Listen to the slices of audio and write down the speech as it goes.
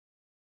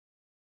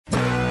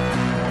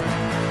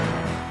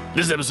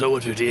This is episode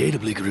 158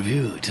 of Bleak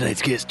Review.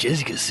 Tonight's guest,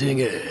 Jessica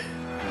Singer.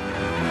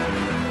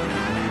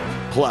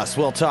 Plus,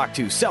 we'll talk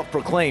to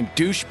self-proclaimed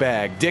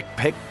douchebag Dick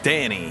Pic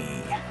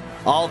Danny.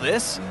 All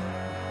this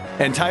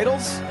and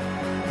titles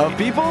of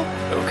people?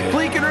 Okay.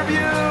 Bleak and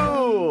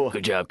Review!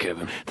 Good job,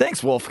 Kevin.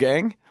 Thanks,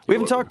 Wolfgang. We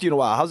haven't talked to you in a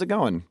while. How's it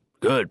going?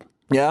 Good.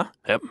 Yeah?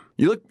 Yep.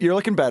 You're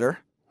looking better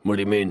What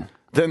do you mean?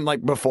 than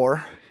like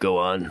before. Go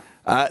on.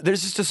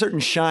 There's just a certain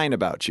shine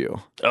about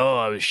you. Oh,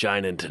 I was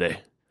shining today.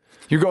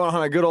 You're going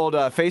on a good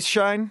old face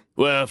shine?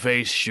 Well,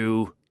 face,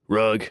 shoe,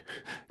 rug.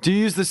 Do you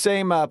use the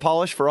same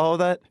polish for all of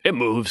that? It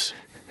moves.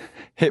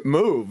 It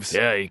moves.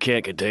 Yeah, you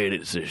can't contain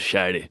it. It's just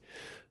shiny.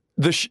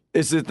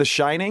 Is it The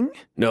Shining?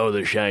 No,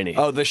 they're shiny.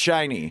 Oh, The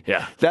Shiny.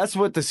 Yeah. That's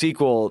what the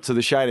sequel to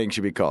The Shining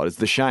should be called. It's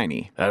The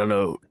Shiny. I don't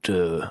know.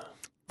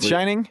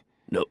 Shining?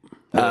 Nope.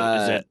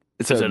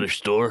 it's Is that a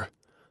store?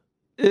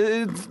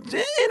 In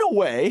a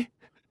way.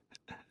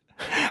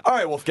 All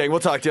right, Wolfgang, we'll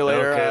talk to you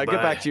later. Okay, Get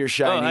bye. back to your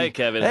Shiny. Oh, hi,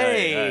 Kevin.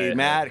 Hey, Hi.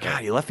 Matt.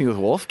 God, you left me with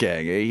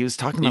Wolfgang. He was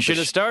talking about You should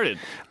have started.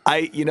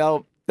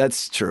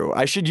 That's true.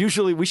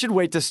 We should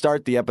wait to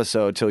start the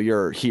episode till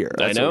you're here.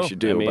 That's I know. what we should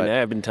do. I mean,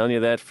 I've been telling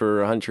you that for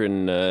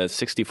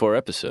 164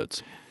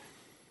 episodes.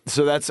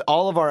 So that's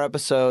all of our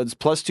episodes,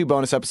 plus 2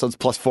 bonus episodes,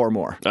 plus 4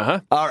 more. Uh-huh.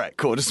 All right,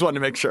 cool. Just wanted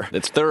to make sure.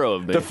 It's thorough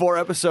of me. The 4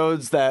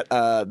 episodes that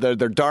they're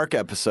dark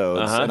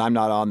episodes, and I'm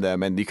not on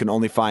them, and you can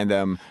only find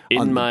them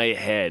In my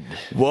head.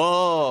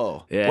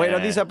 Whoa! Yeah. Wait, are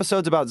these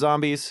episodes about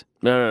zombies?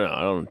 No.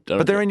 I don't.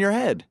 But they're in your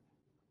head.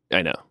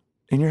 I know.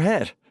 In your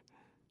head.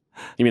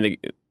 You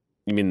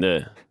mean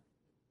the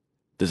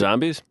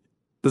zombies?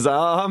 The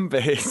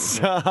zombies.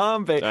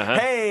 Uh-huh.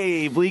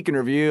 Hey, Bleak and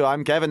Review.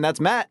 I'm Kevin.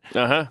 That's Matt.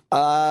 Uh-huh.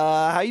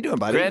 How you doing,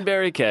 buddy?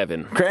 Cranberry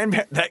Kevin.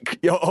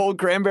 Old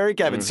Cranberry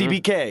Kevin. Mm-hmm.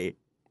 CBK.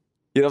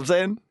 You know what I'm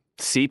saying?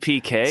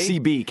 CPK?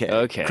 CBK.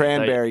 Okay.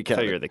 Cranberry I thought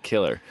Kevin. you were the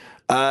killer.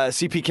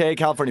 CPK,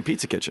 California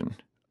Pizza Kitchen.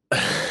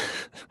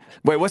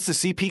 Wait, what's the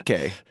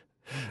CPK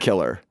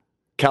killer?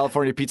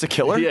 California Pizza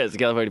Killer? Yeah, it's the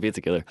California Pizza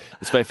Killer.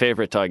 It's my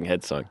favorite Talking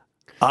Head song.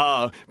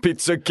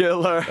 Pizza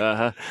Killer.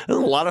 Uh-huh. There's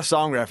a lot of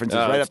song references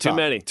right it's up top. too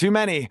many. Too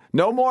many.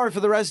 No more for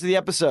the rest of the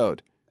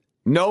episode.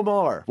 No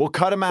more. We'll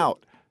cut them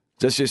out.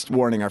 Just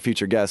warning our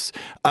future guests.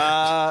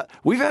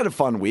 We've had a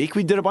fun week.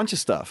 We did a bunch of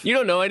stuff. You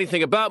don't know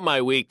anything about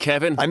my week,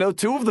 Kevin. I know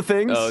 2 of the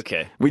things. Oh,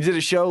 okay. We did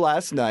a show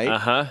last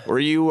night where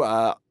you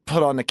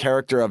put on the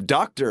character of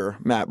Dr.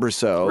 Matt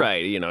Brousseau.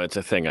 Right, it's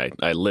a thing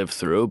I live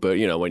through, but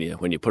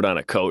when you put on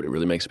a coat, it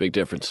really makes a big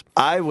difference.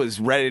 I was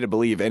ready to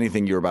believe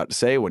anything you were about to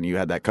say when you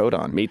had that coat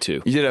on. Me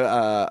too. You did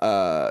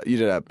a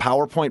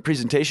PowerPoint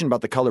presentation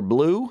about the color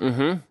blue.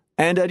 Mm-hmm.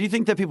 And do you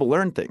think that people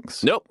learn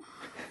things? Nope.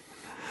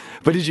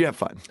 But did you have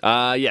fun?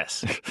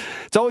 Yes.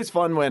 It's always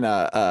fun when,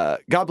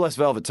 God bless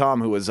Velvet Tom,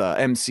 who was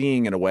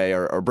emceeing in a way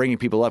or bringing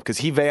people up, because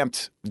he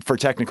vamped for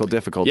technical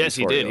difficulties. Yes,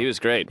 he for did. you. He was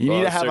great. You Well,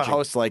 need I to was have searching- a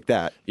host like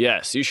that.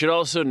 Yes, you should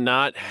also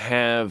not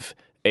have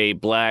a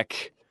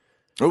black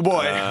Oh,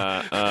 boy.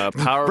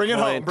 PowerPoint.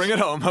 Bring it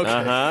home.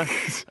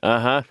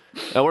 Okay.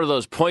 One of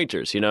those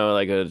pointers,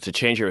 to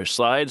change your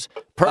slides.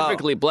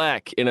 Perfectly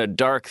black in a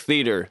dark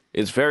theater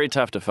is very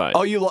tough to find.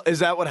 Oh, is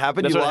that what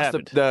happened? That's you what lost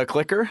happened. the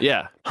clicker?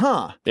 Yeah.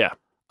 Huh. Yeah.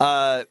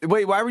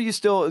 Wait, why were you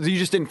still... You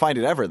just didn't find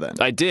it ever then?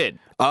 I did.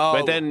 Oh.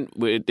 But then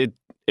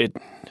it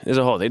as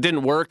a whole, it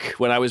didn't work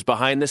when I was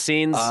behind the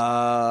scenes.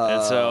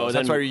 And so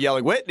that's why you're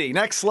yelling, Whitney,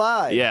 next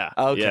slide. Yeah.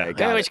 Okay, yeah.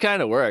 got Which it.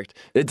 kind of worked.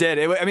 It did.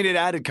 It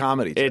added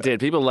comedy to It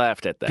did. People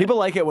laughed at that. People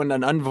like it when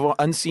an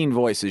unseen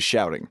voice is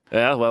shouting.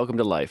 Yeah, welcome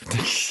to life.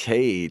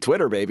 Hey,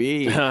 Twitter,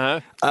 baby. Uh-huh.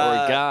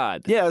 Or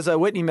God. Yeah, it was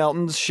Whitney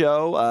Melton's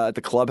show at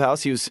the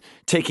Clubhouse. He was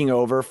taking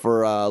over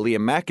for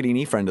Liam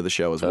McEnany, friend of the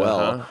show as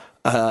well.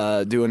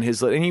 Doing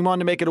his, and he wanted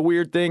to make it a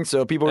weird thing,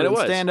 so people were And it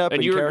going to was. stand up.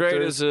 And you were great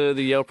characters. as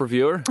the Yelp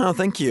reviewer. Oh,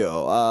 thank you.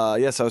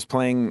 Yes, I was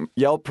playing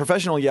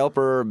professional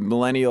Yelper,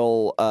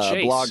 millennial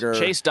blogger.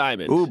 Chase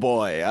Diamond. Ooh,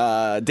 boy.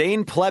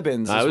 Dane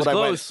Plebbins I is was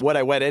close. what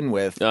I went in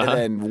with. And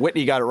then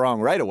Whitney got it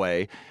wrong right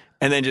away,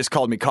 and then just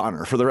called me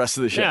Connor for the rest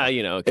of the show.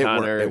 Yeah,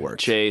 Connor, it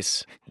worked.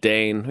 Chase,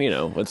 Dane,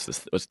 what's the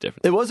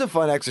difference? It was a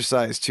fun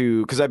exercise,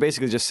 too, because I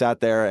basically just sat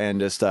there and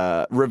just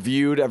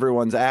reviewed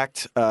everyone's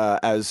act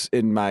as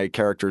in my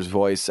character's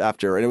voice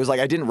after. And it was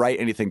like I didn't write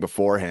anything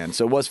beforehand,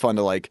 so it was fun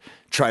to,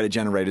 try to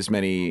generate as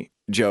many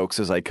jokes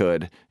as I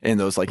could in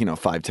those,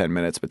 5-10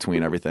 minutes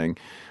between everything.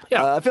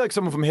 Yeah. I feel like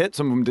some of them hit,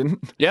 some of them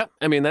didn't. Yeah,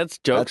 that's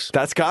jokes.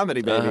 That's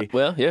comedy, baby.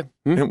 Well, yeah.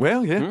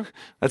 Well, yeah.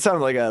 That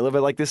sounded like a little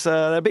bit like this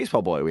that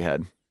baseball boy we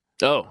had.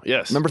 Oh,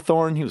 yes. Remember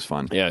Thorne? He was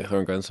fun. Yeah,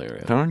 Thorne Gunslinger.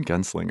 Yeah. Thorne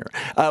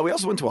Gunslinger. We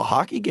also went to a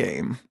hockey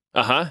game.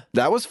 Uh-huh.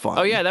 That was fun.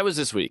 Oh, yeah, that was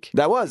this week.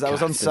 That was on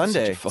it's been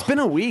Sunday. such a It's been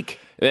a week.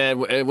 And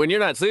when you're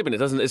not sleeping,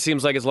 it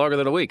seems like it's longer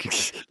than a week.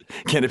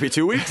 Can it be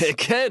 2 weeks? It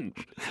can.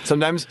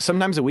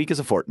 Sometimes a week is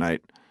a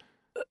fortnight.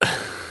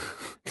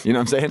 You know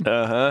what I'm saying?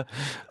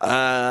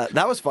 Uh-huh.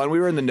 That was fun. We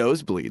were in the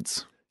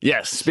nosebleeds.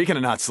 Yes. Speaking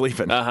of not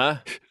sleeping. Uh-huh.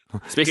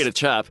 Speaking of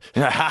chop.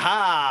 Ha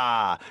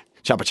ha!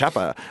 Choppa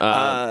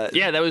choppa.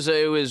 Yeah,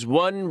 it was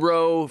one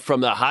row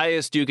from the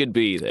highest you could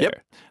be there.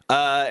 Yep.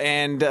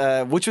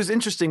 And which was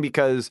interesting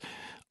because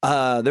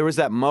there was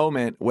that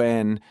moment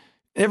when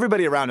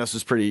everybody around us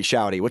was pretty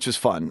shouty, which was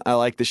fun. I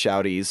like the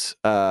shouties,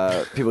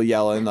 people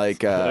yelling. Like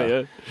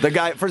the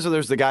guy. First of all,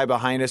 there's the guy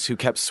behind us who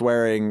kept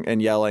swearing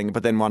and yelling,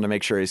 but then wanted to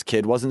make sure his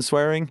kid wasn't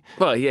swearing.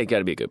 Well, yeah, got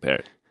to be a good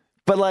parent.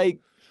 But like,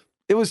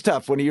 it was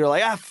tough when you're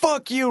like,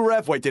 fuck you,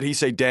 ref. Wait, did he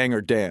say dang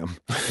or damn?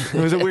 It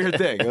was a weird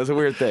thing.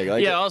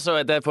 Like, yeah. Also,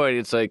 at that point,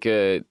 it's like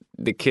the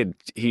kid.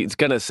 He's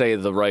gonna say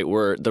the right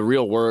word, the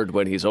real word,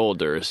 when he's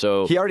older.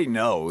 So he already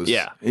knows.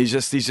 Yeah. He's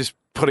just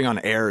putting on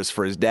airs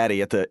for his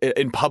daddy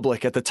in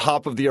public at the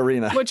top of the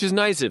arena, which is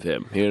nice of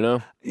him. You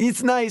know,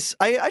 it's nice.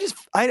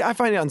 I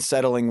find it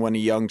unsettling when a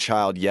young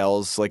child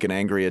yells like an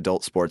angry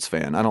adult sports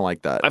fan. I don't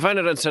like that. I find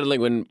it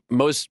unsettling when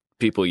most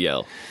people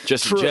yell,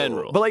 just True. in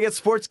general. But like at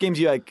sports games,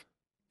 you like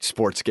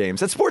sports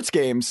games. At sports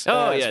games,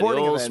 oh yeah, the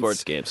old events.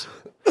 sports games.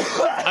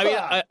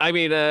 I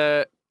mean,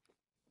 as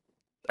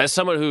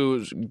someone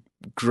who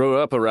grew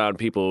up around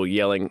people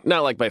yelling,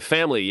 not like my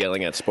family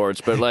yelling at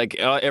sports, but like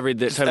every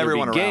time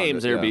there'd be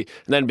games, there'd be,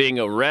 and then being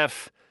a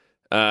ref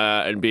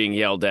and being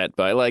yelled at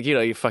by, like, you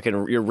know, you're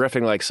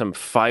reffing like some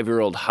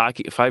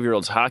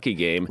 5-year-old's hockey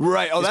game.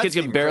 Right. Oh, this kid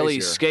can barely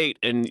skate,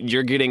 and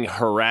you're getting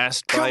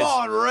harassed. Come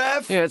on,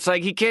 ref. Yeah, it's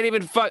like he can't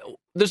even.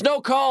 There's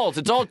no calls.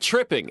 It's all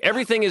tripping.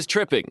 Everything is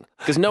tripping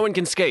because no one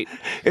can skate.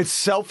 It's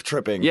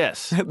self-tripping.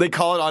 Yes. They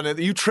call it on it.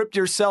 You tripped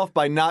yourself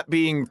by not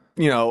being,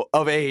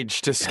 of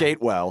age to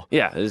skate well.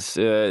 Yeah, it's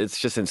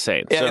just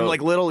insane. Yeah, and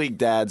like Little League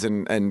dads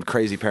and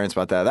crazy parents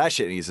about that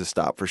shit needs to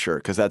stop for sure,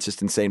 because that's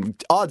just insane.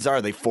 Odds are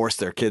they force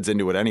their kids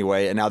into it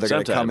anyway, and now they're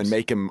going to come and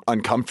make them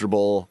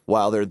uncomfortable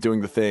while they're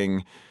doing the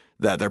thing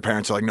that their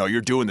parents are like, no, you're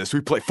doing this.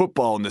 We play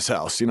football in this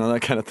house,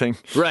 that kind of thing.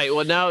 Right.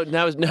 Well, now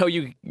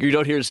you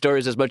don't hear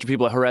stories as much of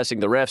people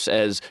harassing the refs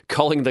as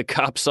calling the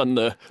cops on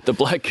the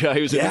black guy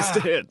who's in the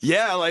stands.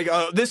 Yeah, like,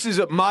 this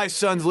is my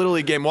son's Little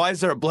League game. Why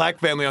is there a black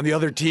family on the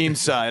other team's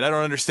side? I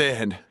don't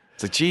understand.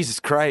 It's like, Jesus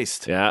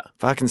Christ. Yeah.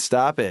 Fucking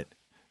stop it.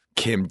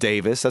 Kim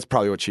Davis. That's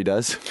probably what she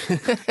does.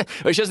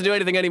 Well, she doesn't do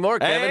anything anymore,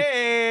 Kevin.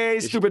 Hey,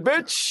 stupid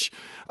bitch.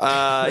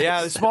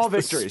 The small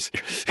victories.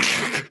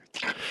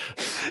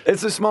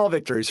 It's the small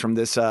victories from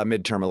this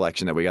midterm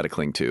election that we got to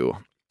cling to.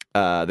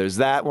 There's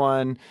that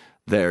one.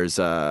 There's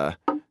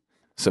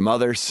some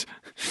others.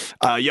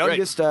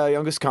 Youngest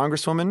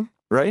congresswoman,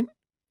 right?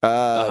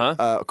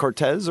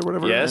 Cortez or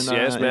whatever. Yes.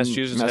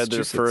 Massachusetts had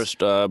their first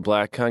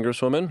black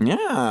congresswoman.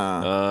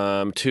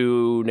 Yeah.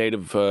 2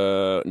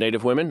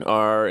 native women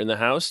are in the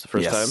House the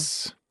first time.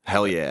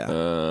 Hell yeah.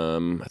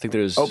 I think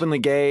there's openly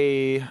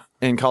gay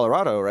in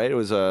Colorado, right? It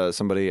was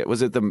somebody.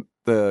 Was it the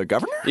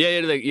governor?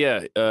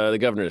 The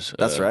governor's.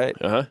 That's right.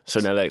 So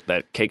now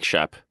that cake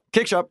shop's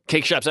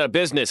out of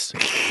business.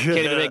 Can't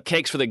even make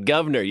cakes for the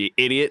governor, you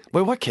idiot.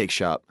 Wait, what cake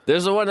shop?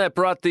 There's the one that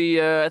brought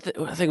the. I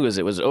think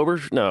it was Ober.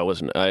 No, it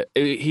wasn't.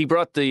 He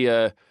brought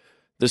the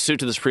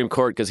suit to the Supreme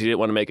Court because he didn't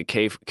want to make a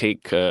cake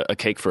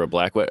for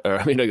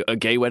a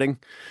gay wedding.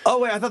 Oh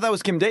wait, I thought that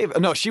was Kim Davis.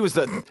 No, she's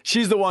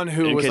the one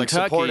who in was Kentucky,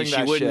 like supporting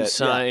that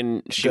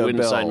shit. She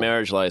wouldn't sign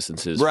marriage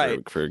licenses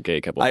for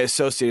gay couples. I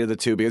associated the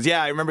two because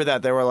I remember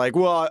that they were like,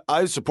 well,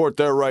 I support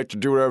their right to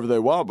do whatever they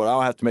want, but I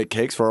don't have to make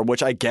cakes for them.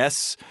 Which I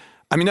guess.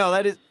 I mean, no,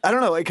 that is. I don't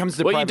know. It comes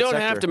to you don't sector.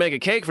 have to make a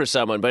cake for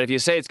someone, but if you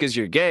say it's because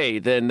you're gay,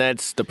 then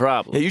that's the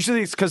problem. Yeah,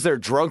 usually it's because they're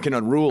drunk and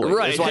unruly.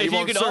 Right. That's why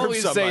you can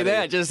always somebody. say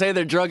that. Just say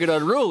they're drunk and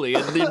unruly,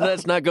 and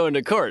that's not going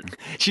to court.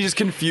 She just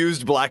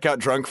confused blackout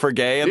drunk for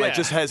gay, and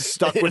just has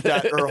stuck with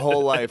that her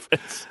whole life.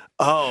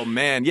 Oh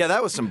man, yeah,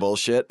 that was some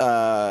bullshit.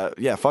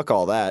 Fuck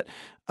all that.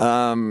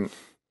 You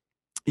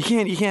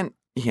can't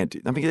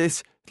do. I mean,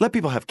 let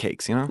people have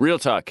cakes, Real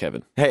talk,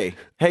 Kevin. Hey,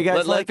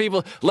 guys. Let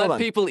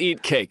people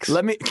eat cakes.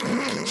 Let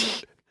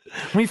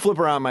me flip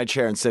around my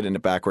chair and sit in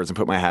it backwards and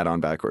put my hat on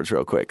backwards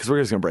real quick because we're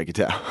just gonna break it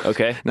down.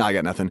 Okay. No, I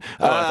got nothing.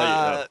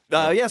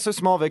 So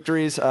small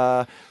victories.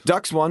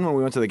 Ducks won when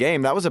we went to the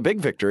game. That was a big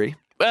victory.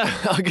 I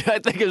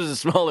think it was a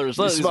smaller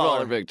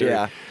victory.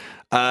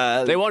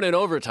 Yeah. They won in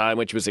overtime,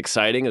 which was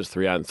exciting. It was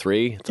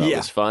 3-on-3. It's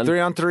always fun.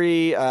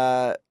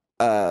 3-on-3.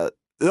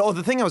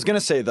 The thing I was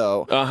gonna say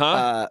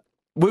though.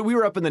 We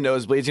were up in the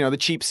nosebleeds, the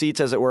cheap seats,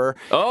 as it were.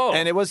 Oh.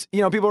 And it was,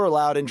 people were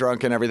loud and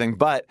drunk and everything.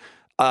 But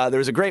there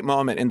was a great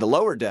moment in the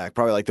lower deck,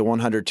 probably like the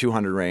 100,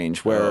 200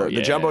 range, where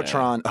the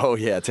Jumbotron,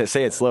 to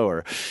say it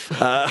slower,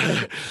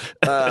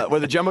 where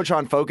the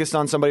Jumbotron focused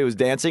on somebody who was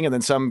dancing, and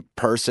then some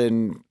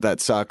person that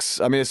sucks.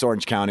 I mean, it's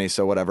Orange County,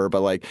 so whatever. But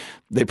like,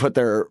 they put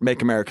their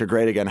 "Make America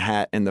Great Again"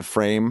 hat in the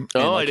frame.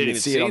 And, I didn't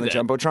even see it on the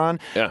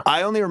Jumbotron. Yeah.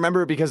 I only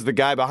remember it because the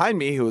guy behind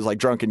me, who was like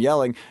drunk and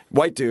yelling,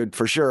 white dude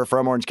for sure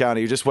from Orange County,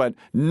 who just went,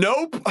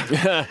 "Nope,"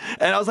 and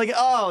I was like,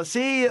 "Oh,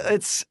 see,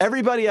 it's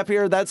everybody up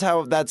here.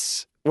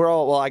 We're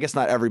all, well, I guess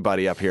not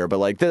everybody up here, but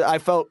like I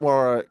felt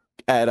more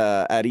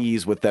at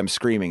ease with them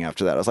screaming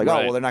after that. I was like, oh,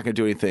 well, they're not going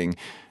to do anything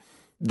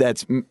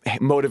that's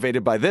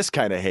motivated by this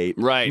kind of hate.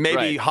 Right.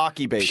 Maybe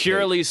hockey-based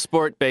purely hate.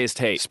 sport-based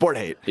hate. Sport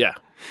hate. Yeah.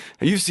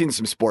 You've seen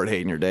some sport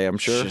hate in your day, I'm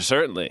sure.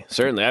 Certainly.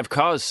 I've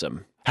caused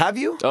some. Have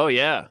you? Oh,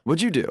 yeah.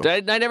 What'd you do?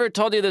 I never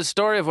told you the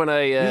story of when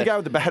I... You the guy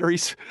with the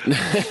batteries?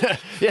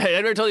 Yeah,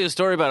 I never told you the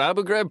story about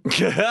Abu Ghraib.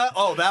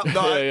 Oh, that...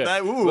 No, Yeah.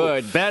 that ooh.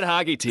 Good. Bad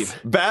hockey team.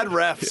 Bad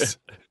refs.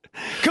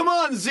 Come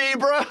on,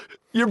 zebra.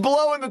 You're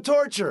blowing the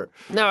torture.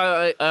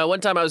 No,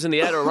 one time I was in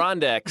the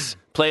Adirondacks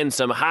playing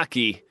some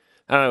hockey.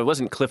 I don't know, it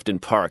wasn't Clifton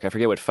Park. I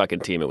forget what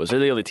fucking team it was. They're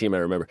the only team I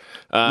remember.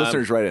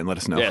 Listeners, write in. Let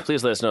us know. Yeah,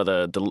 please let us know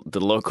the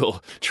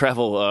local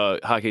travel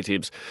hockey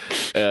teams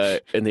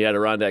in the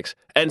Adirondacks.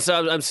 And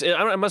so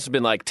I must have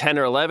been like 10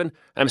 or 11.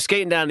 I'm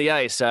skating down the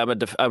ice.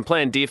 I'm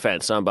playing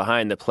defense, so I'm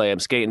behind the play.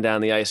 I'm skating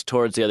down the ice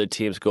towards the other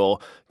team's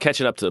goal,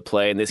 catching up to the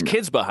play, and this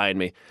kid's behind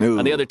me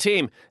on the other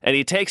team, and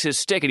he takes his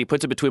stick and he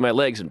puts it between my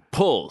legs and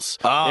pulls.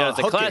 Oh, it's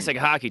a hooking. classic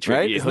hockey trick.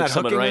 Right? You Isn't hook that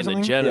someone hooking or right in the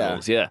something?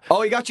 genitals. Yeah.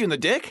 Oh, he got you in the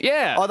dick?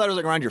 Yeah. Oh, I thought it was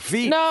like around your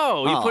feet.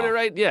 No, you put Oh. it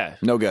right. Yeah.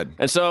 No good.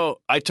 And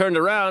so I turned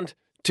around,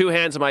 2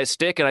 hands on my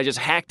stick, and I just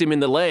hacked him in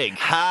the leg.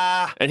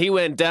 Ha! And he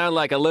went down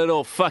like a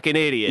little fucking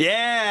idiot.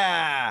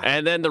 Yeah!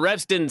 And then the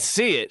refs didn't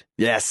see it.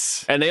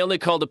 Yes. And they only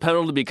called a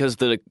penalty because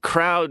the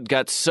crowd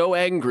got so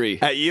angry.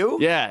 At you?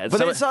 Yeah. But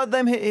they saw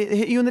them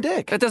hit you in the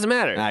dick. That doesn't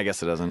matter. I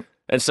guess it doesn't.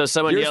 And so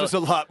someone Yours yelled. was a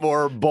lot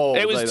more bold.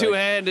 It was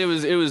 2-hand. It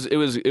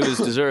was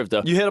deserved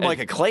though. You hit him like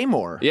a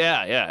claymore.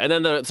 Yeah, yeah. And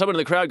then someone in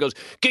the crowd goes,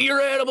 "Get your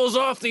animals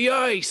off the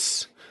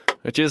ice,"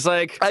 which is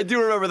like. I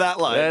do remember that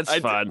line. That's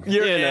fun.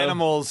 You're You know.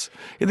 animals.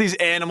 You're these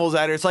animals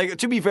out here. It's like,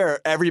 to be fair,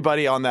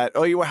 everybody on that.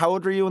 Oh, how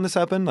old were you when this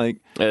happened?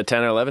 Like 10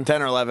 or 11.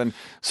 10 or 11.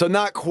 So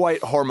not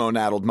quite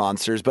hormone-addled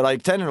monsters, but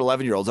like 10 and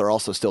 11-year-olds are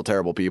also still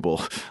terrible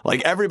people.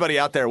 Like everybody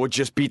out there would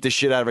just beat the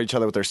shit out of each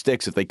other with their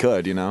sticks if they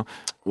could, you know?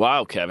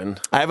 Wow, Kevin.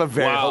 I have a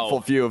very Wow. hopeful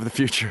view of the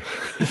future,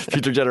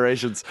 future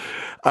generations.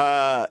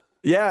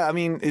 Yeah, I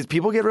mean,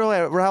 people get really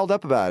riled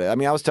up about it. I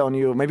mean, I was telling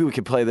you, maybe we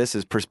could play this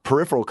as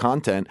peripheral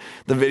content.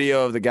 The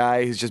video of the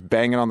guy who's just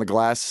banging on the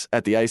glass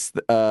at the ice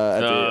at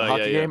the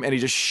hockey game, and he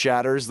just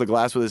shatters the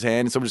glass with his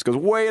hand, and someone just goes,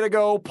 "Way to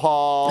go,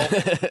 Paul!"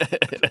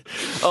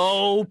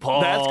 Oh,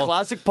 Paul. That's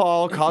classic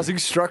Paul, causing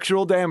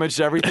structural damage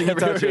to everything he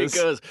Everywhere touches. he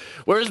goes,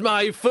 "Where's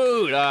my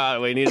food?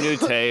 We need a new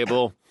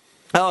table."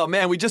 Oh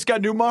man, we just got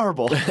new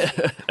marble.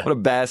 What a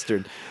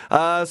bastard.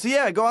 So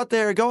yeah, go out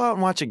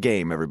and watch a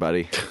game,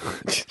 everybody.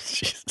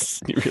 Jesus,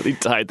 you really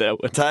tied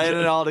that one. Tying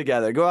it all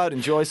together. Go out,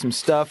 enjoy some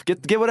stuff.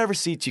 Get whatever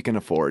seats you can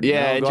afford. you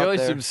Yeah, know? Go out enjoy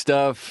there. some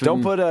stuff.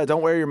 Don't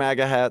wear your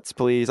MAGA hats,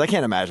 please. I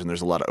can't imagine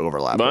there's a lot of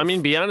overlap. Well, I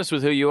mean, be honest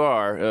with who you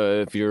are.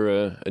 If you're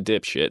a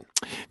dipshit,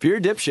 if you're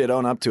a dipshit,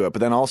 own up to it.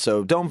 But then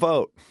also, don't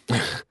vote.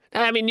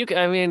 I mean,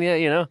 yeah,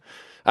 you know,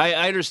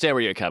 I understand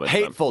where you're coming from.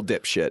 Hateful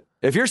dipshit.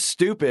 If you're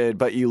stupid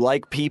but you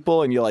like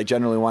people and you like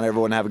generally want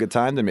everyone to have a good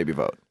time, then maybe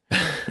vote.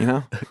 You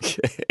know.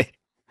 Okay.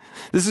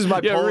 This is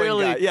my polling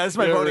really, guide. Yeah, this is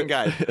my voting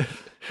guide.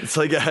 It's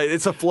like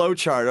it's a flow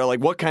chart. Or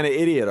like, what kind of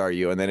idiot are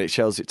you? And then it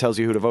tells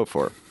you who to vote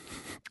for.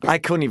 I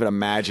couldn't even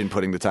imagine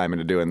putting the time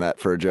into doing that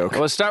for a joke.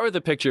 Well, start with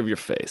a picture of your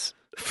face.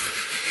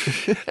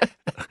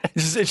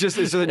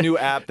 It's a new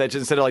app that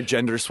just, instead of like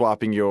gender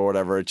swapping you or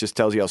whatever, it just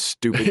tells you how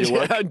stupid you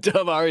look. How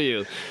dumb are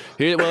you?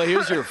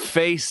 Here's your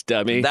face,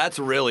 dummy. That's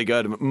really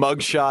good.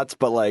 Mug shots,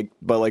 but like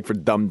for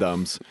dum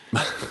dums.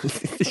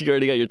 You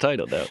already got your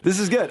title now. This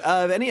is good.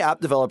 If any app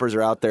developers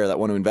are out there that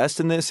want to invest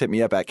in this, hit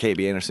me up at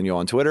KB Anderson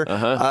on Twitter.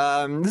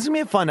 This is gonna be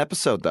a fun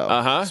episode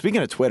though.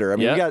 Speaking of Twitter, I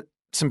mean, we got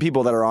some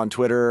people that are on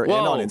Twitter and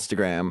on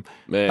Instagram.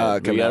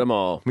 Man, we got them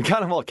all. We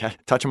got them all.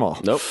 Touch them all.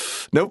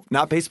 Nope.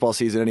 Not baseball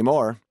season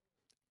anymore.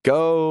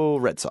 Go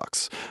Red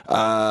Sox.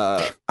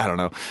 I don't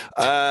know.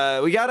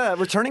 We got a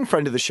returning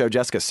friend to the show,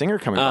 Jessica Singer,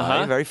 coming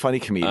by. Very funny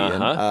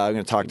comedian. I'm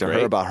going to talk to her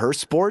about her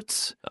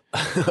sports.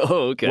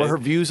 Oh, okay. What her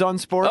views on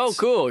sports. Oh,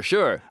 cool.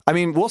 Sure. I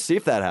mean, we'll see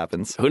if that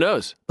happens. Who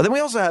knows? But then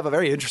we also have a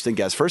very interesting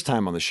guest, first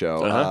time on the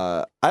show.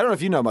 I don't know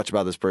if you know much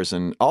about this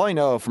person. All I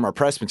know from our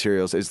press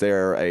materials is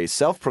they're a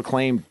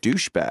self-proclaimed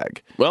douchebag.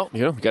 Well,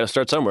 you got to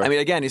start somewhere. I mean,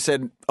 again, you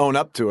said own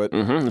up to it.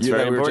 It's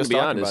very important to be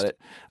honest.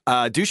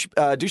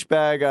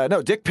 Douchebag.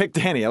 No, Dick Pick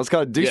Danny. I was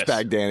called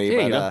douchebag Danny. Yeah,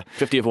 but, you know,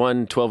 50 of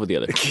one, 12 of the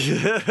other.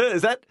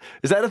 is that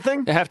a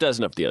thing? A half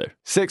dozen of the other.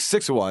 Six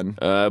of one.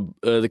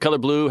 The color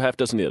blue, half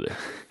dozen the other.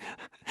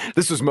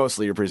 This was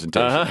mostly your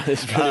presentation.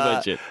 That's pretty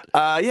much it.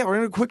 Yeah, we're going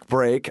to a quick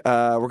break.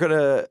 We're going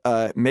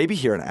to maybe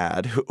hear an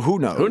ad. Who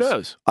knows? Who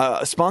knows?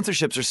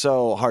 Sponsorships are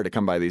so hard to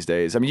come by these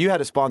days. I mean, you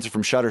had a sponsor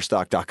from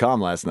Shutterstock.com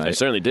last night. I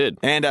certainly did.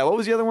 And what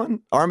was the other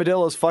one?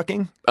 Armadillo's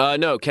fucking?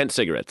 No, Kent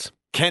cigarettes.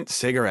 Kent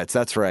cigarettes,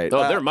 that's right.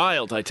 Oh, they're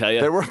mild, I tell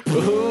you.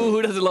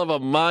 Who doesn't love a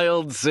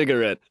mild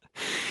cigarette?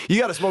 You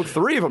got to smoke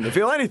 3 of them to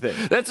feel anything.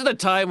 That's the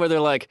time where they're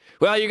like,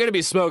 well, you're going to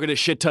be smoking a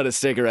shit ton of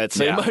cigarettes,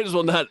 so you might as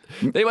well not.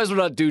 They might as well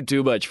not do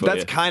too much for you.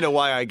 That's kind of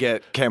why I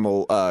get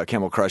Camel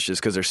Crushes,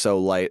 because they're so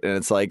light, and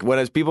it's like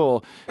when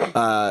people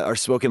are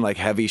smoking like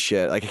heavy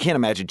shit. Like I can't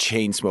imagine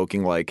chain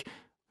smoking like.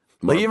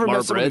 Like you ever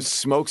met someone who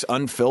smokes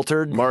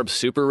unfiltered? Marb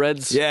Super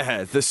Reds?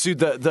 Yeah,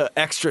 the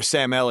extra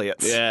Sam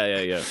Elliots.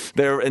 Yeah.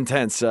 They're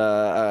intense.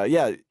 Yeah,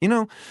 you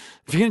know,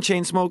 if you're going to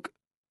chain smoke,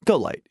 go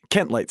light.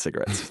 Kent Light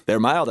cigarettes. They're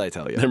mild, I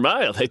tell you. They're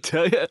mild, I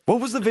tell you.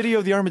 What was the video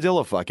of the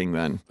armadillo fucking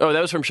then? Oh,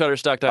 that was from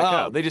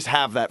Shutterstock.com. Oh, they just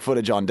have that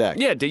footage on deck.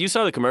 Yeah, you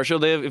saw the commercial?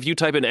 They have, if you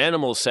type in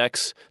animal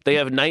sex, they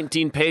have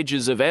 19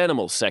 pages of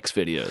animal sex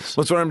videos.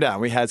 Let's run them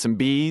down. We had some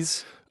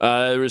bees.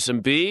 There was some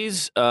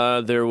bees.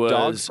 There was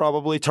Dogs,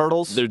 probably.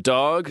 Turtles. their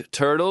dog,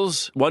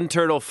 turtles. One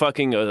turtle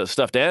fucking a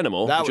stuffed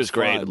animal, That which was was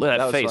great. fun. Look at That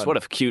that was face. fun. What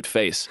a cute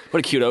face. What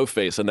a cute O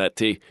face on that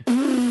T.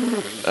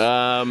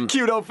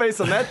 Cute old face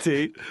on that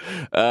tee.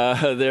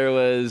 There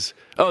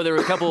were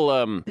a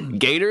couple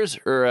gators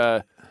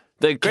or.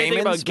 The great thing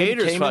about Caimans? Maybe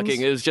gators caimans?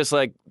 fucking is just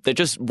like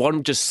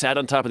one just sat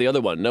on top of the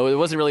other one. No, there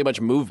wasn't really much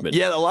movement.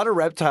 Yeah, a lot of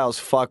reptiles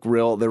fuck they're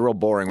real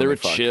boring They when were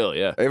they fuck. chill,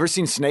 yeah. Ever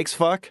seen snakes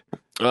fuck?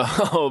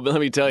 Oh, but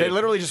let me tell you. They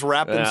literally just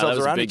wrap that themselves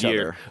was a around big each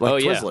year. other. Like Oh,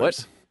 yeah.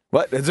 Twizzlers.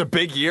 What? It's a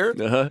big year?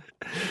 Uh-huh.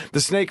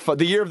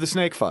 The year of the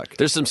snake fuck.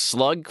 There's some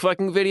slug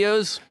fucking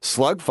videos.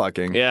 Slug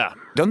fucking. Yeah.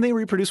 Don't they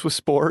reproduce with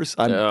spores?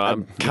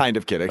 I'm kind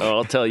of kidding. Oh,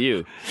 I'll tell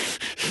you.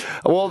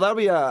 Well, that'll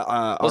be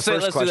our Let's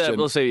first do question. that.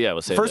 We'll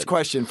say First that.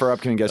 question for our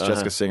upcoming guest,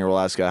 Jessica Singer. We'll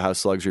ask how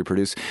slugs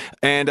reproduce.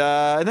 And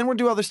then we'll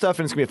do other stuff,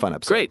 and it's going to be a fun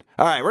episode. Great.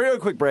 All right, we're going to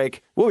do a quick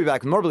break. We'll be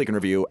back with more Bleak and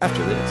Review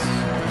after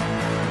this.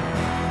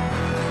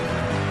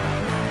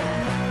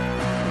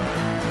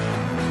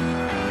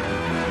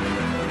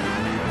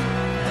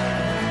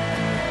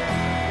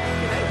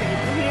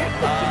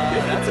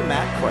 That's a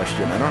Matt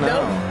question. I don't know.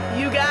 No,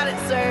 you got it,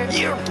 sir.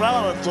 You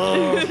got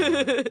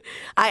it.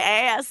 I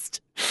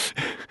asked.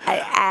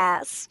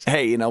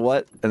 Hey, you know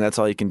what? And that's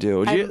all you can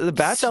do. I'm The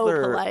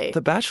Bachelor, so polite.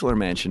 the Bachelor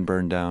mansion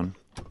burned down.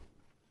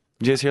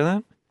 Did you guys hear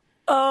that?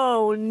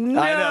 Oh no!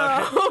 I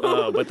know.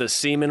 Oh, but the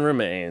semen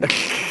remains.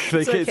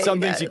 okay, Some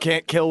things guys. you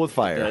can't kill with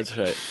fire. That's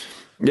right.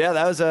 Yeah,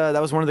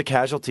 that was one of the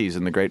casualties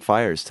in the Great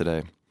Fires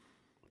today.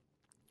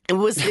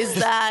 Is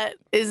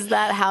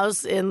that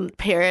house in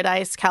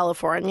Paradise,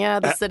 California,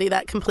 the city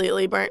that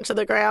completely burnt to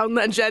the ground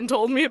that Jen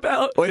told me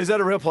about? Wait, is that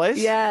a real place?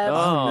 Yes.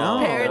 Oh,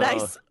 no.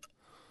 Paradise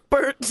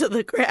burnt to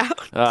the ground.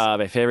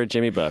 My favorite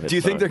Jimmy Buffett. Do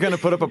you think they're going to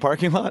put up a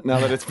parking lot now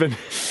that it's been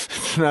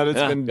burnt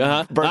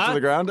to the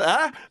ground?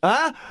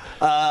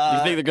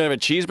 You think they're going to have a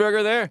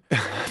cheeseburger there?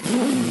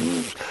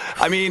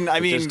 I mean,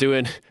 Just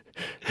doing.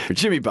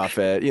 Jimmy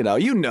Buffett. You know,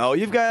 you've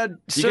got You got,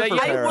 surfer you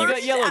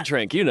got yellow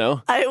drink, you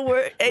know. I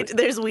work.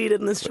 There's weed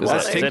in this water.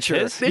 Is that tincture.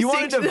 his? There's You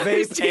wanted to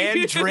tincture.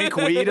 vape and drink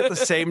weed at the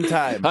same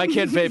time. I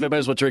can't vape. I might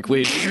as well drink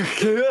weed.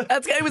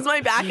 It was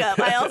my backup.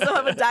 I also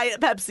have a Diet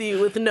Pepsi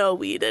with no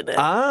weed in it.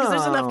 Because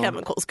there's enough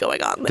chemicals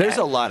going on there. There's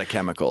a lot of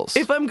chemicals.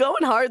 If I'm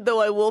going hard,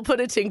 though, I will put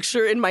a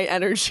tincture in my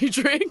energy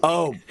drink.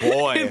 Oh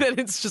boy. And then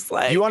it's just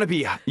like, You want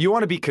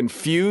to be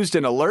confused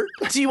and alert?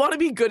 do you want to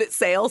be good at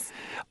sales?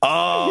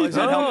 Oh, is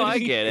that Oh, I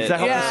get it. Is that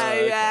helping us?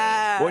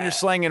 Yeah. When you're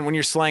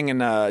slanging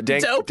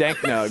dank Dope.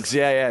 nugs,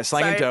 yeah,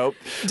 slanging Sorry. dope.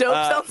 Dope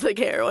sounds like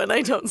heroin.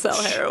 I don't sell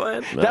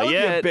heroin. That would be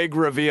a yet. big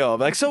reveal.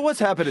 Like, so what's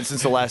happened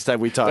since the last time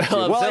we talked to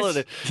you? I'm I selling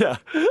it. Yeah,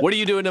 What are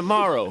you doing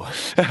tomorrow?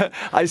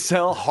 I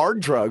sell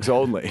hard drugs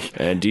only.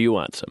 And do you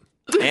want some?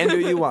 And do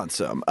you want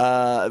some?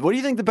 What do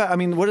you think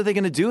what are they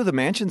going to do? The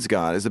mansion's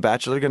gone. Is the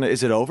Bachelor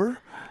is it over?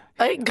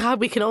 God,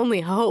 we can only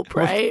hope,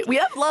 right? We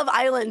have Love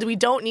Island. We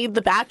don't need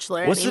The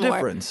Bachelor What's anymore. the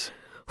difference?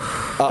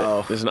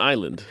 Uh-oh. There's an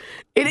island.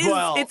 It is.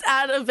 Well- It's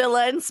at a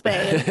villa in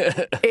Spain.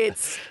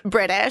 It's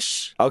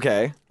British.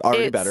 Okay,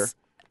 already It's, better.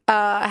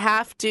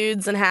 Half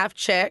dudes and half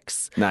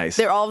chicks. Nice.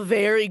 They're all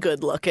very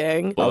good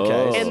looking.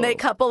 Okay. And they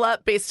couple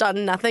up based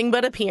on nothing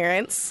but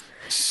appearance.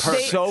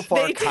 So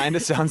far, they- kind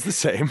of sounds the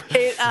same.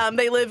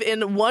 They live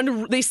in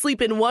they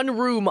sleep in one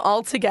room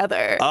all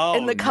together. Oh,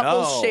 and the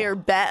couples no. share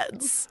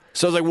beds.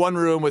 So it's like one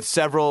room with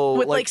several.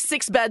 With like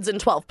 6 beds and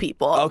 12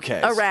 people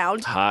Okay.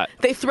 around. Hot.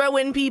 They throw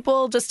in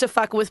people just to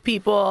fuck with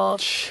people.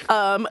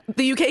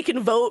 The UK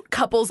can vote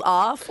couples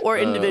off or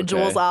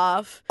individuals okay.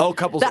 off. Oh,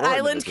 couples The or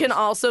island can individuals.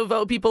 also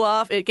vote people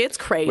off. It gets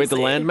crazy. Wait, the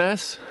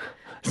landmass?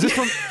 Is this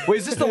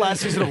is this the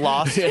last season of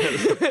Lost?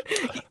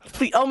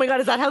 Oh my God,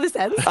 is that how this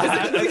ends?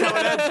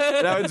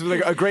 No, it's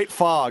like a great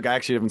fog. I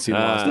actually haven't seen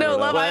Lost. No,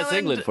 Love Well, that's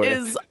England Island for you.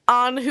 is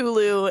on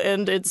Hulu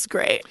and it's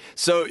great.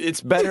 So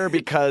it's better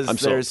because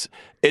sold.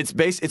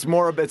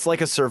 it's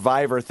like a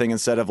Survivor thing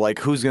instead of like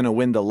who's going to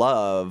win the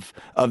love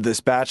of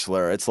this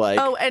Bachelor. It's like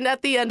Oh, and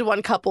at the end,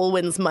 one couple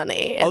wins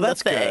money. oh, and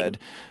that's the thing. good.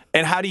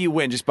 And how do you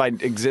win? Just by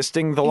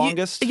existing the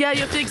longest? Yeah,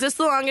 you have to exist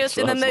the longest,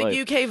 and then what the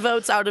it's UK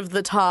votes out of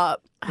the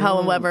top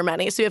however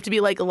many. So you have to be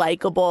like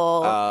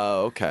likable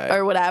Oh, okay.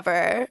 or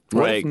whatever.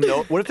 Right.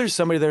 What if there's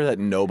somebody there that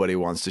nobody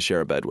wants to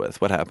share a bed with?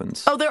 What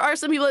happens? Oh, there are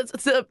some people.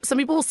 Some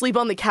people will sleep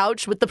on the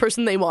couch with the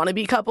person they want to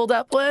be coupled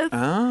up with.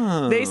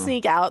 Oh. They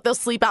sneak out. They'll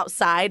sleep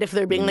outside if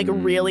they're being like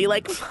really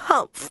like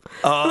humph.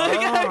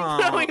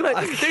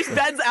 There's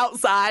beds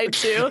outside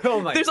too. Oh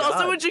my There's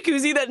also a God.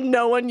 jacuzzi that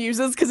no one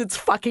uses because it's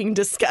fucking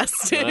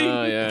disgusting.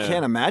 I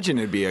can't imagine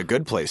it'd be a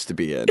good place to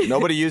be in.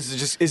 Nobody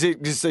uses is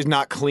it just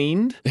not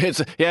cleaned? That's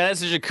a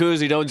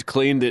jacuzzi. No one's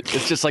cleaned it.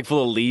 It's just like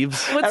full of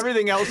leaves.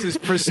 Everything else is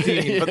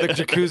pristine, but the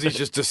jacuzzi's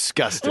just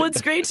disgusting.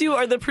 What's great too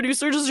are the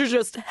producers are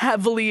just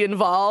heavily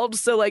involved.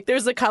 So like,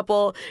 there's a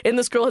couple, and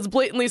this girl has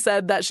blatantly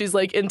said that she's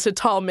like into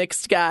tall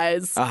mixed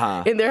guys,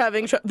 and they're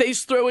having they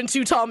just throw in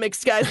 2 tall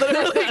mixed guys that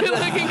are really good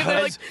looking, and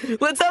they're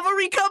like, let's have a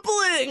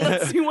recoupling.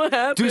 Let's see what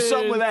happens. Do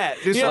something with that.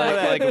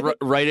 Like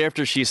right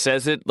after she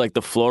says it, like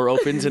the floor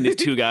opens and these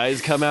 2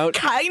 guys come out.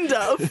 Kind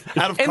of.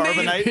 Out of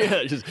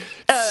carbonite?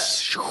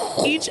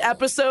 Each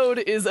episode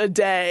is a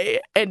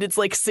day, and it's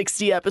like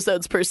 60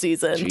 episodes per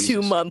season, Jesus.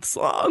 2 months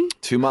long.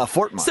 2 months,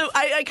 4 months. So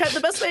the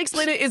best way I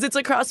explain it is it's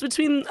a cross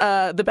between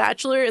The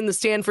Bachelor and the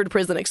Stanford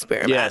Prison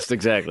Experiment. Yes,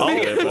 exactly.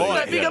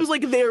 That becomes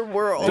like their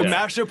world. The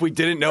mashup we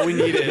didn't know we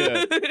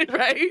needed.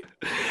 Right?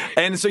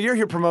 And so you're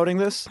here promoting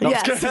this? No,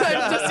 yes, I'm just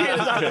here to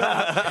talk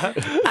about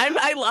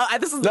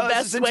it. This is the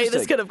best way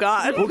this could have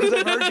gone. Well, because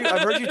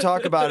I've heard you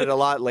talk about it a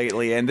lot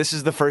lately, and this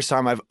is the first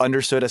time I've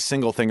understood a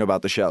single thing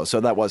about the show, so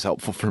that was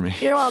helpful for me.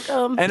 You're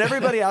welcome. And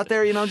everybody out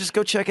there, just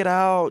go check it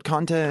out.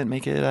 Content,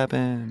 make it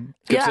happen.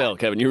 Good sell,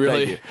 Kevin. You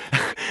really...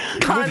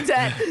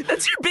 Content.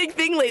 That's your big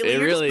thing lately.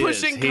 You're just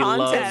pushing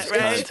content,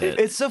 right? Content.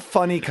 It's a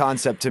funny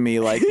concept to me,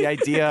 like the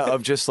idea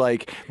of just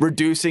like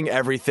reducing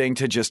everything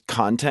to just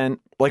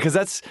content. Like,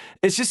 because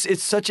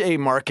it's such a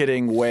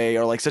marketing way,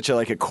 or like such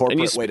a corporate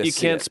way to see it. You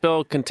can't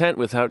spell content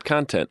without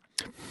content.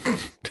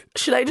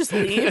 Should I just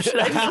leave? Should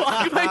I just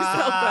walk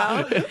myself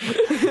out?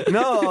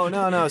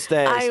 No,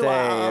 stay. Won't.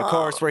 Of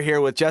course, we're here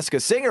with Jessica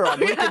Singer on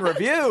Week in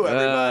Review,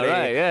 everybody.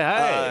 Right,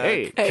 yeah,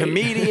 hey.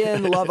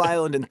 Comedian, Love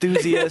Island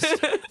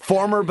enthusiast,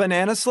 former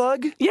Banana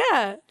Slug?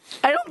 Yeah.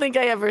 I don't think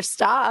I ever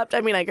stopped.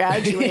 I mean, I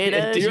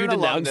graduated. Did you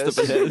denounce the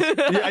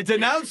Banana? I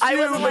denounced you,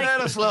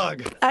 Banana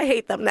Slug. I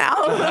hate them now.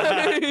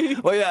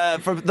 Well, yeah,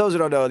 for those who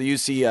don't know, the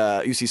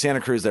UC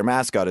Santa Cruz, their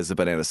mascot is the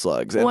Banana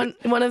Slugs. And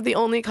one of the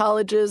only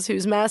colleges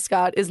whose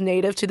mascot is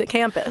native to the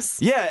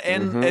campus. Yeah,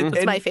 and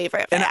it's my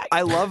favorite fact.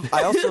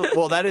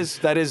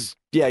 That is.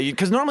 Yeah,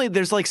 because normally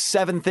there's like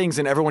 7 things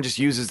and everyone just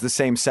uses the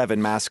same 7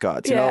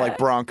 mascots, like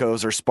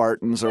Broncos or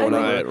Spartans or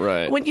whatever.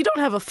 Right. When you don't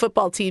have a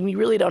football team, you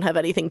really don't have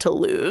anything to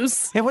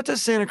lose. Yeah, what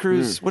does Santa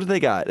Cruz, what do they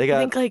got? They got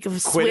I think like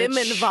swim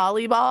and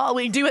volleyball.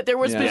 We do it. There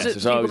were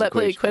people that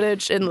play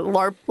Quidditch and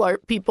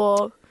LARP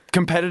people.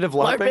 Competitive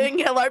LARPing?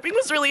 Yeah, LARPing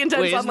was really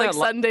intense on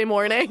Sunday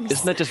mornings.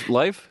 Isn't that just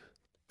life?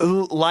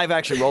 Live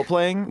action role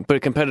playing,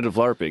 but competitive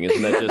LARPing,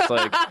 isn't that just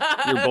like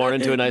you're born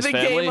into a nice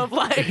family? Game of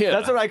life. Yeah.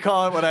 That's what I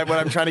call it when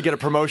I'm trying to get a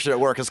promotion at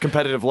work, is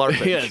competitive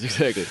LARPing. Yes,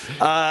 exactly.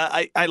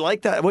 I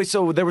like that. Wait,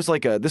 so there was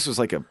this was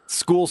like a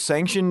school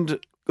sanctioned.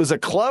 Was it a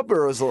club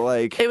or was it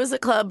like... It was a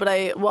club, but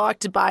I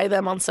walked by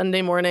them on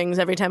Sunday mornings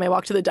every time I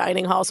walked to the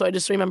dining hall, so I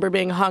just remember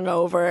being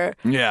hungover,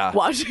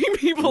 watching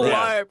people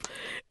LARP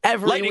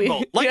every Lightning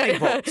week. Lightning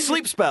bolt,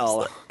 sleep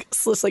spell.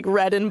 It's just like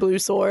red and blue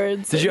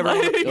swords. Did you ever...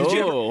 like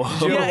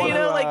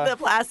the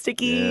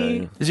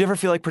plasticky... Yeah. Did you ever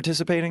feel like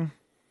participating?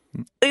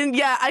 And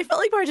I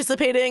felt like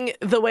participating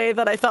the way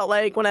that I felt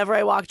like whenever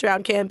I walked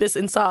around campus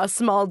and saw a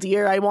small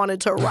deer, I wanted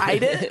to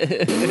ride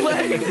it.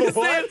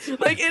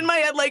 like in my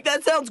head, like,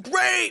 that sounds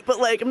great, but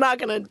like, I'm not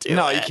going to do it.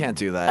 No, you can't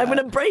do that. I'm going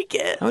to break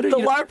it. The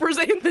LARPers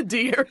ain't the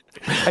deer.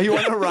 You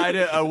want to ride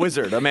a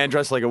wizard, a man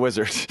dressed like a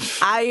wizard.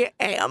 I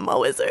am a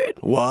wizard.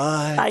 What?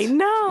 I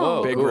know.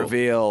 Whoa, Big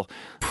reveal.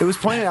 It was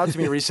pointed out to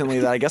me recently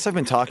that I guess I've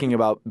been talking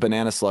about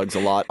banana slugs a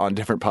lot on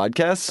different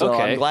podcasts, so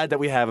I'm glad that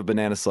we have a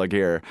banana slug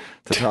here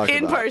to talk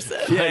about. In person.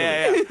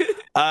 Yeah.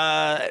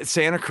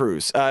 Santa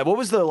Cruz. What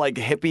was the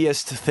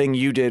hippiest thing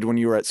you did when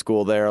you were at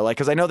school there?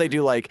 Because I know they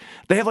do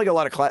they have a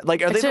lot of class. Are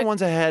they the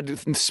ones that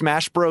had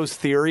Smash Bros.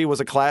 Theory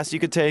was a class you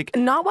could take?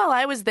 Not while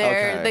I was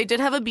there. Okay. They did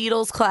have a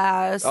Beatles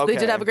class. Okay. They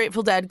did have a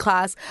Grateful Dead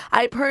class.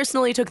 I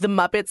personally took the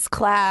Muppets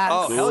class.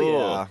 Oh, hell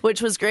yeah.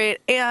 Which was great.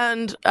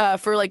 And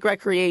for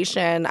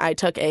recreation, I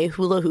took a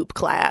hula hoop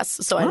class.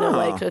 So I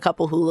know a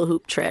couple hula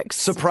hoop tricks.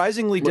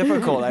 Surprisingly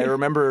difficult. I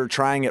remember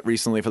trying it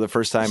recently for the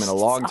first time in a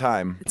long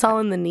time. It's all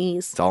in the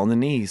knees. It's all in the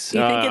knees. You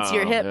think it's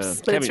your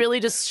hips, but it's really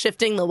just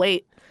shifting the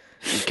weight.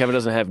 Kevin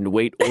doesn't have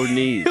weight or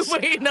knees.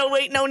 No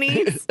weight, no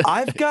knees.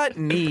 I've got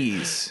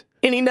knees.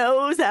 And he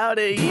knows how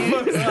to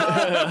use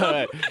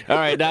them. All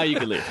right, now you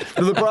can leave.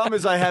 The problem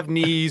is I have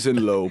knees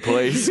in low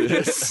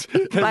places.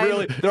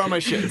 They're on my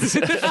shins.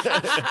 And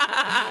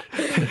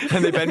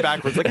they bend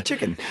backwards like a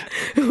chicken.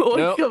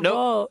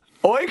 Nope.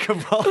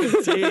 Oikaball,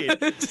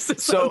 indeed.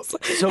 So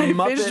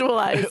Muppet.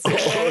 Visualize.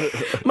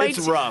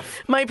 It's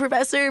rough. My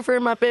professor for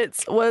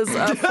Muppets was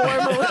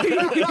formerly.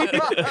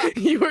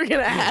 You were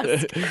gonna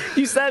ask.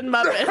 You said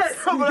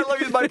Muppets. But I love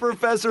you as my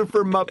professor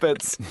for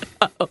Muppets.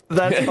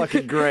 That's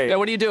fucking great. Yeah,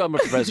 what do you do? I'm a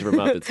professor for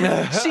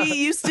Muppets.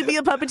 She used to be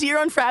a puppeteer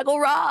on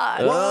Fraggle Rock.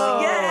 Whoa.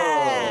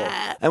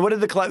 Yeah. And what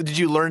did the class? Did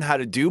you learn how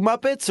to do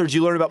Muppets, or did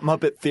you learn about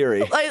Muppet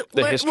theory?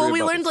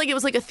 We learned it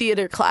was a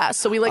theater class,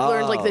 so we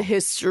learned the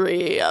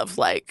history of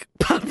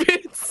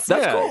puppets.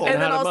 That's cool.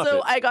 And then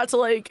also I got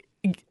to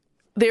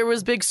there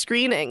was big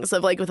screenings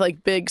of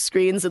with big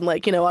screens and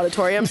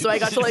auditoriums. So I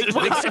got to watch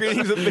big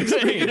screenings of big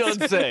screens. You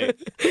don't say.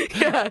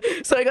 Yeah.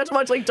 So I got to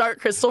watch Dark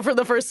Crystal for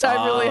the first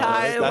time really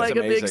high and that's a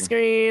big amazing.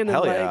 screen.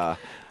 Hell and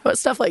yeah.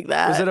 stuff like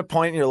that. Was it a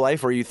point in your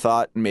life where you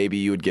thought maybe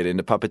you would get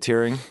into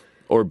puppeteering?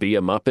 Or be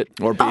a Muppet.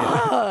 Or be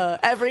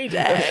every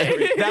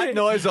day. that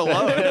noise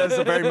alone has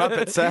a very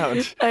Muppet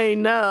sound. I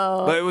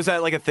know. But was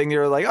that a thing you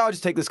were like, oh, I'll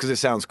just take this because it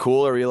sounds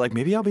cool? Or were you like,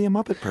 maybe I'll be a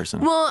Muppet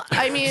person? Well,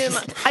 I mean,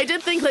 I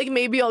did think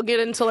maybe I'll get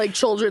into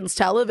children's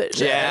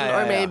television.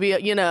 Yeah, or maybe,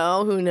 who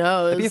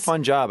knows? It'd be a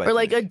fun job. Or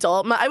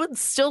adult. I would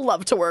still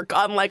love to work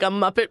on a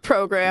Muppet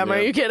program. Yeah.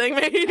 Are you kidding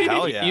me?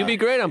 Hell yeah. You'd be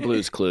great on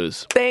Blue's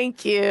Clues.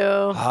 Thank you.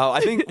 Oh, I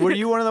think, were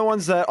you one of the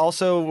ones that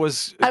also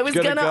was going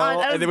to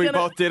go? And then we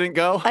both didn't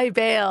go? I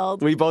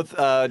bailed. We both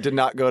did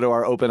not go to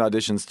our open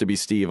auditions to be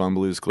Steve on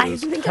Blue's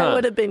Clues. I think I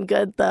would have been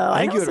good, though.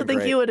 I also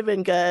think you would have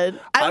been good.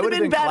 I would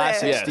have been better.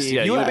 Classic Steve.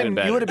 Yes, you would have been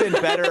better. You would have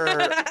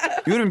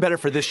been better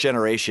for this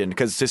generation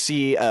because to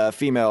see a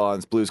female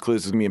on Blue's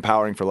Clues is going to be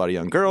empowering for a lot of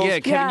young girls. Yeah,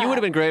 Kevin, you would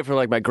have been great for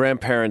my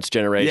grandparents'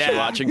 generation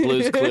watching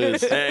Blue's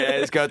Clues.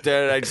 I just got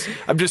there and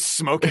I'm just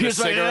smoking a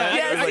cigarette.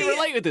 Yeah, I can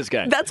relate with this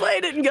guy. That's why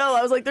I didn't go.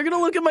 I was like, they're going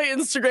to look at my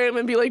Instagram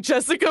and be like,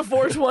 Jessica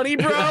 420,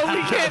 bro, we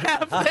can't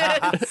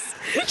have this.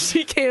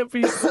 She can't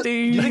be Steve.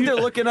 You think they're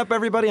looking up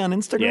everybody on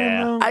Instagram?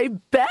 Yeah. Though? I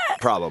bet.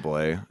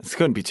 Probably. It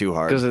couldn't be too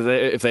hard. Because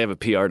if they have a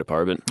PR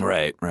department.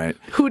 Right.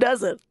 Who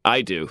doesn't?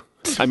 I do.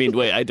 I mean,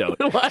 wait, I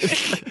don't.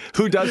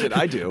 Who does it?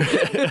 I do.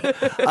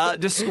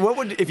 What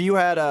would if you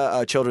had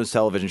a children's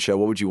television show?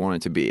 What would you want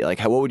it to be?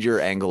 What would your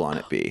angle on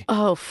it be?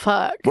 Oh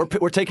fuck!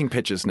 We're taking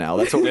pitches now.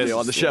 That's what we do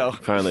on the show.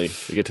 Finally,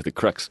 we get to the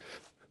crux.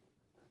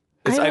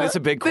 It's a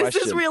big question.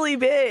 This is really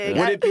big.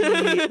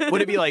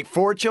 Would it be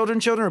for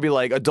children, or be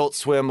Adult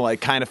Swim,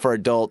 kind of for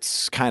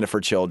adults, kind of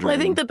for children? Well, I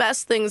think the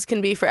best things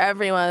can be for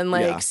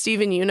everyone,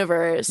 Steven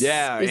Universe.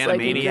 Yeah, is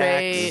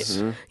Animaniacs.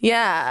 Great.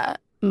 Yeah.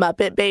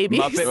 Muppet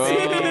Babies.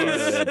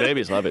 Oh,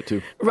 babies love it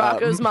too.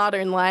 Rocko's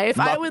Modern Life.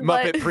 I would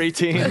Muppet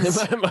preteens.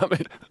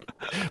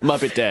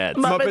 Muppet dads.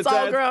 Muppets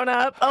all grown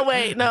up. Oh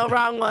wait, no,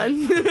 wrong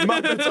one.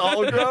 Muppets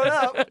all grown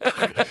up.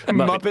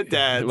 Muppet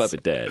dads.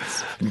 Muppet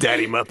dads.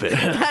 Daddy Muppet.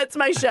 That's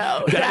my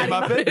show. Daddy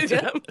Muppet.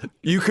 Yeah.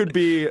 You could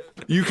be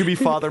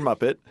Father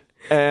Muppet.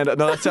 And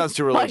no, that sounds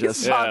too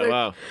religious. Yeah,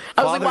 wow.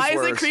 I was like, why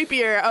is it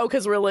creepier? Oh,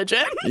 because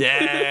religion.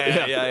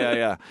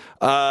 Yeah.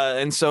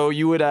 And so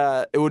you would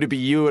it be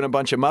you and a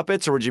bunch of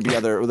Muppets, or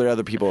were there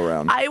other people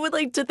around? I would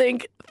like to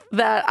think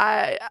that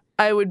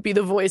I would be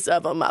the voice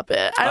of a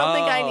Muppet. I don't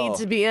think I need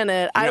to be in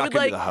it. You're not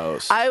gonna be the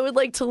host. I would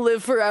like to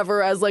live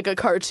forever as a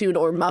cartoon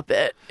or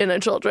Muppet in a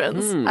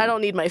children's. I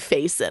don't need my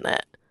face in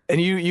it. And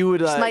you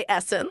would just my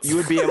essence. You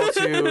would be able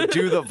to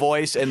do the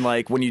voice, and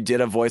when you did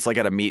a voice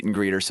at a meet and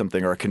greet or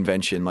something or a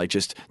convention,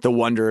 just the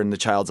wonder in the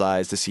child's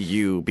eyes to see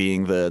you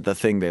being the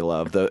thing they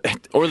love,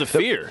 or the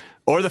fear.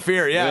 Or the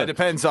fear, yeah. It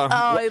depends on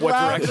what direction.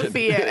 I love the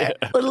fear.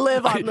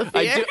 Live on the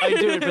fear. I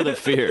do it for the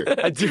fear.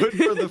 I do it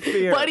for the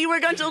fear. Why do you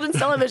work on children's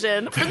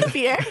television? For the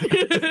fear.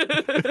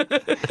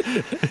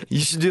 You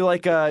should do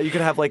you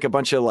could have a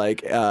bunch of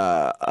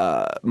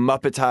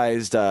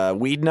Muppetized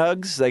weed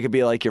nugs. They could be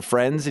your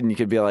friends, and you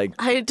could be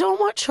I don't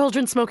want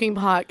children smoking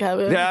pot,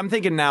 Kevin. Yeah, I'm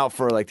thinking now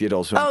for the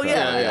adults. Oh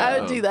yeah, I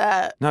would do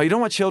that. No, you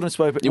don't want children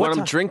smoking. You want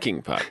them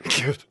drinking pot.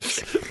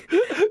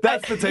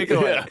 That's the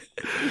takeaway.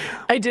 Yeah.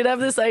 I did have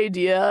this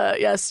idea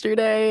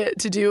yesterday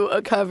to do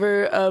a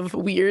cover of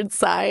Weird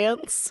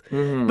Science,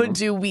 but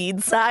do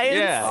weed science.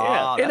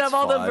 Yeah. And have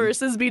all the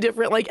verses be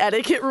different,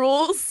 etiquette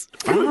rules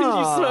for when you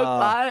smoke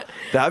pot.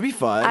 That'd be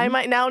fun. I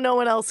might now. No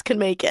one else can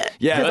make it.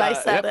 Yeah, because I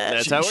said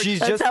it.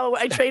 That's how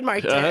I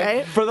trademarked it.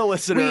 Right for the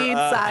listener. Weed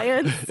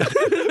science. For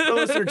the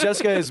listener,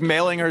 Jessica is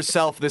mailing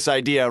herself this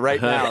idea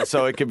right now,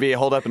 so it could be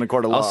held up in a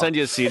court of law. I'll send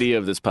you a CD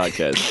of this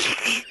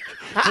podcast.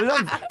 Put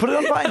it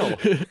on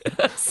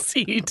vinyl.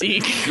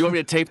 CD. You want me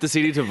to tape the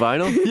CD to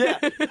vinyl?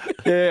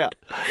 Yeah.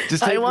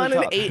 Just I want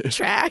an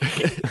 8-track.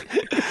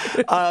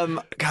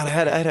 God, I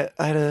had a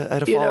You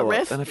had a follow-up,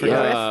 riff? and I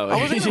forgot. I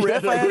wasn't a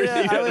riff. I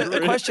had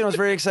a question I was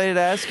very excited to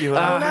ask you.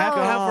 Half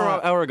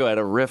an hour ago, I had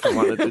a riff I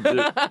wanted to do.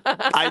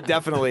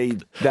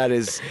 That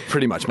is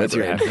pretty much my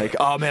brain.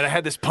 Oh man, I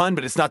had this pun,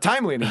 but it's not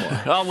timely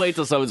anymore. I'll wait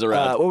till someone's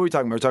around. What were we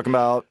talking about? We're talking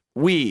about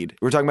weed.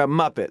 We're talking about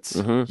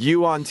Muppets.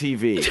 You on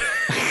TV.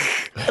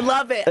 I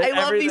love it. I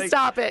love these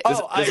topics.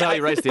 This is how he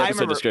writes the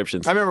episode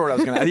descriptions. I remember what I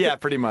was going to. Yeah,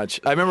 pretty much.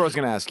 I remember what I was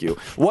going to ask you.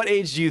 What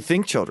age do you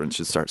think children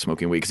should start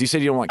smoking weed? Because you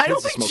said you don't want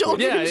kids to smoke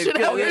weed. I don't think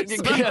children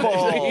should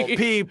have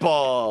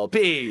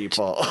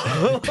People.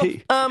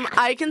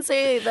 I can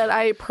say that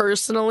I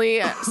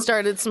personally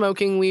started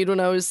smoking weed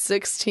when I was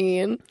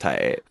 16.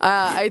 Tight.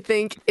 I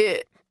think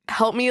it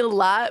helped me a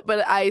lot,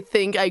 but I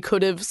think I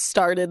could have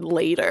started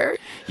later.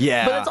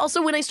 Yeah. But it's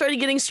also when I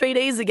started getting straight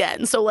A's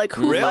again. So,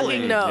 who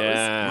fucking knows?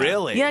 Yeah.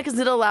 Really? Yeah, because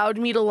it allowed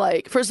me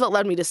to, first of all, it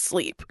allowed me to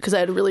sleep because I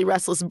had a really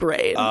restless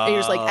brain. And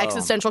you're just,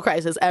 existential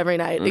crisis every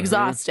night.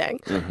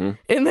 Exhausting.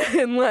 And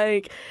then,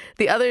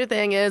 the other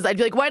thing is I'd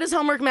be like, why does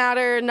homework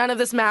matter? None of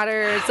this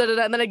matters.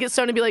 And then I'd get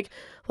stoned and be like,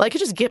 well, I could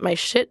just get my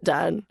shit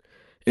done.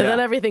 And then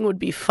everything would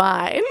be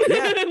fine.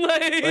 Yeah.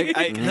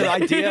 The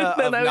idea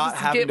of not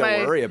having to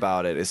worry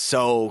about it is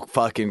so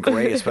fucking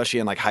great, especially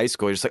in like high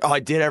school. You're just like, oh, I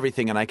did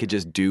everything and I could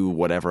just do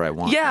whatever I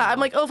want. Yeah, I'm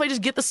like, oh, if I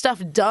just get the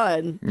stuff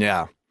done.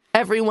 Yeah.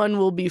 Everyone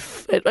will be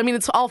I mean,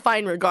 it's all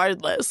fine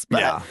regardless.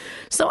 But, yeah.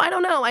 So I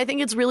don't know. I think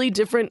it's really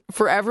different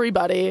for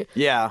everybody.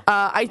 Yeah.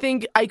 I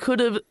think I could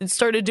have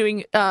started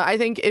doing, I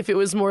think if it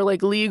was more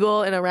like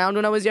legal and around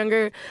when I was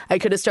younger, I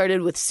could have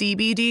started with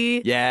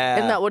CBD. Yeah.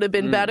 And that would have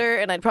been better.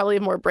 And I'd probably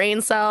have more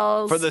brain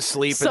cells. For the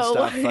sleep and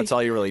stuff. That's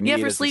all you really need. Yeah,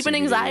 for sleep and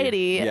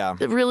anxiety. Yeah.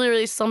 Really,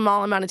 really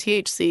small amount of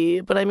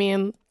THC. But I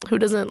mean, who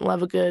doesn't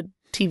love a good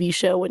TV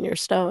show when you're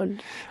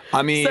stoned?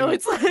 I mean, so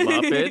it's like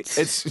Muppets.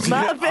 It's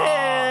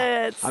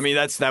Muppets. I mean,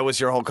 that was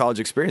your whole college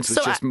experience.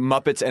 It's just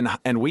Muppets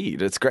and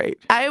weed. It's great.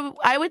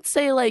 I would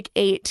say like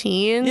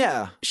 18.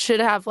 Yeah.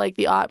 Should have like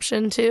the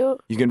option to.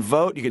 You can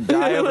vote. You can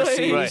die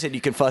overseas, and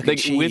you can fucking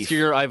cheat with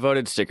your I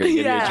voted sticker.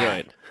 You get your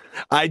joint.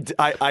 I do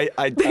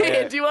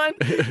you want?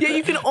 Yeah,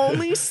 you can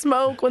only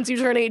smoke once you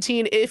turn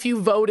 18 if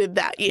you voted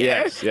that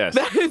year. Yes.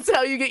 That's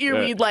how you get your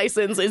weed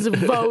license, is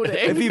voting.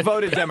 If you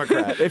voted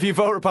Democrat. If you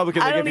vote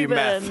Republican, they give you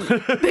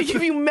meth. They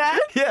give you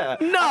meth? Yeah.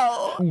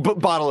 No.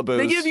 Bottle of booze.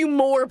 They give you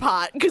more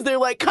pot because they're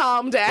like,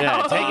 calm down.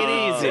 Yeah, take it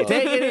easy.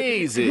 Take it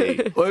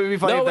easy. Well, it would be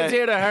funny no one's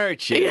here to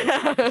hurt you.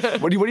 Yeah.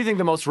 What do you think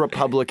the most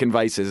Republican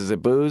vice is? Is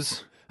it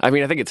booze? I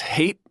mean, I think it's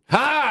hate.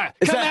 Ha!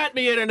 Come at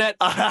me, internet.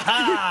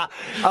 I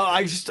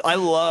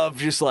love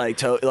just like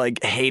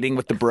hating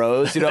with the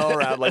bros,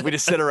 around like we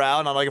just sit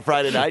around on like a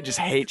Friday night, just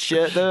hate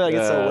shit. Dude. I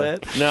get so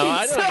lit. No,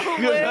 I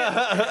don't.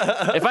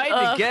 If I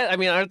had to get, I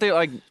mean, aren't they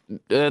like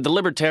the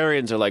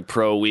libertarians are like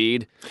pro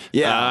weed?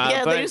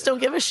 Yeah, they just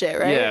don't give a shit,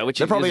 right? Yeah, which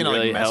they're probably isn't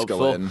really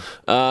helpful.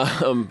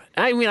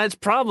 I mean, it's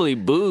probably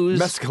booze.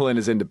 Mescaline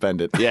is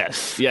independent.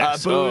 Yes.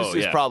 Booze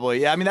is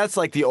probably. Yeah, I mean that's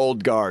like the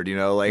old guard,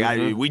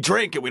 like we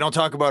drink and we don't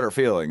talk about our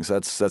feelings.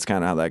 That's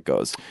kind of how that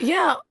goes.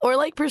 Yeah, or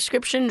like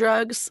prescription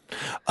drugs.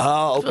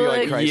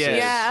 Opioid crisis.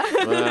 Yeah.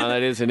 Well,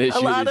 that is an issue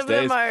A lot these of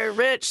days. them are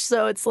rich,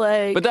 so it's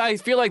like. But I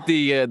feel like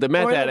the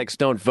meth addicts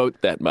don't vote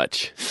that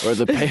much, or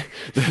the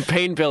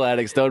pain pill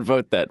addicts don't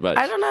vote that much.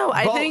 I don't know.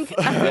 I think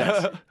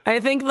I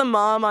think the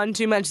mom on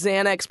Too Much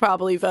Xanax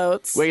probably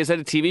votes. Wait, is that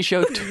a TV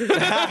show? Too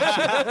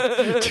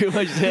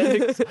Much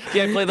Xanax.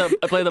 Yeah,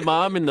 I play the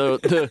mom in the.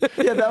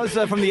 Yeah, that was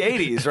from the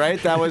 '80s, right?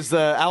 That was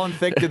Alan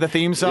Thicke did the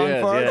theme song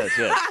for it.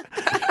 Yes.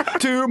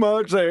 Too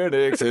much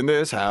Xanax in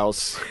this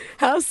house.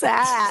 How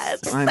sad.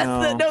 I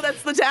know.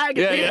 That's the tag.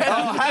 Yeah.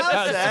 Oh,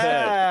 how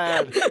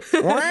sad.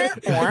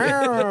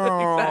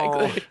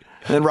 Exactly.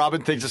 And then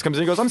Robin Thicke just comes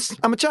in and goes,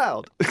 I'm a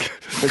child.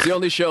 It's the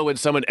only show when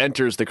someone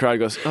enters, the crowd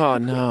goes, oh,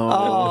 no.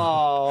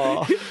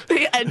 Oh.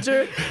 They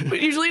enter.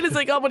 Usually it's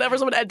like, whenever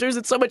someone enters,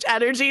 it's so much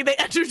energy. They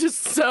enter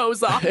just so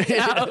soft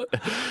out.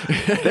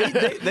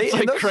 It's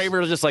like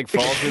Kramer just like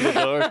falls through the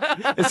door.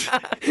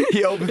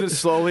 He opens it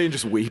slowly and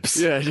just weeps.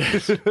 Yeah.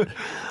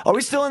 Are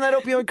we still in that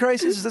opioid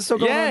crisis? Is this still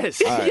going on?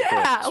 Yes. All right, cool.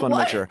 Just want to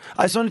make sure.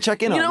 I just want to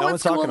check in on it. No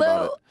one's talking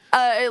about it.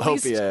 At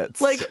Opiates.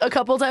 least like a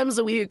couple times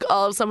a week,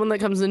 I'll have someone that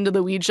comes into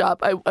the weed shop.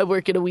 I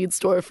work at a weed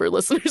store for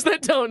listeners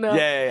that don't know.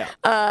 Yeah.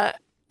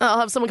 I'll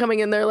have someone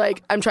coming in there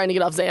like, I'm trying to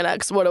get off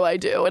Xanax. What do I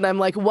do? And I'm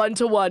like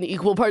 1-to-1,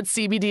 equal parts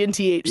CBD and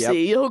THC. Yep.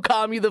 It'll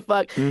calm you the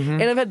fuck.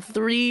 Mm-hmm. And I've had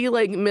 3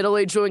 like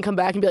middle-aged women come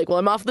back and be like, well,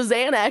 I'm off the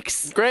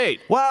Xanax.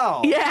 Great.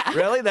 Wow. Yeah.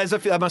 Really?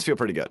 That must feel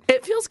pretty good.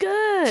 It feels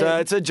good. So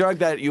it's a drug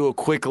that you will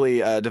quickly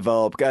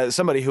develop.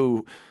 Somebody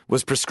who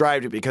was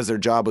prescribed it because their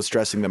job was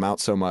stressing them out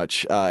so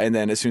much. And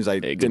then as soon as I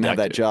didn't have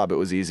that job, it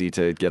was easy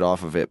to get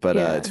off of it. But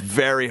it's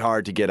very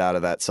hard to get out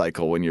of that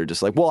cycle when you're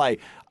just like, well,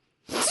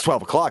 it's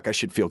 12 o'clock. I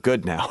should feel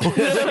good now.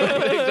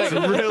 It's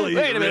really,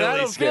 wait a minute, I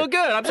don't feel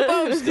good. I'm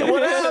supposed to.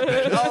 What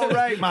happened? Oh,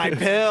 right, my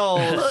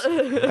pills.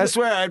 I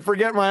swear, I'd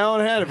forget my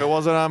own head if it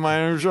wasn't on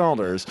my own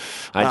shoulders.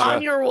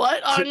 On your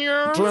what? On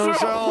your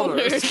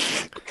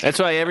shoulders. That's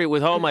why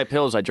with all my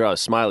pills, I draw a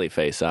smiley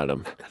face on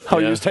them. Oh,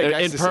 you just take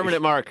in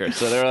permanent marker.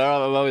 So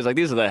I'm always like,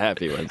 these are the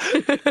happy ones.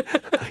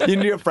 You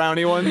do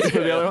frowny ones for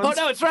the other ones?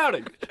 Oh, no, it's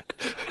frowning.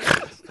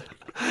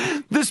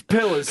 This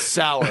pill is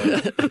sour.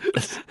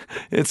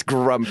 It's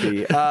grumpy.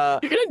 You're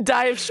gonna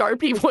die of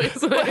Sharpie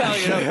poisoning.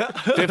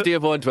 50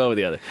 of one, 12 of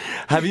the other.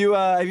 Have you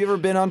ever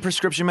been on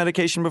prescription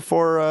medication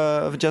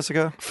before,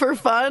 Jessica? For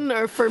fun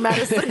or for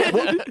medicine?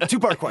 Well,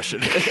 2-part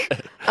question.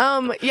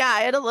 Yeah,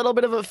 I had a little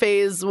bit of a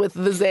phase with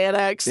the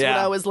Xanax when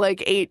I was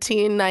like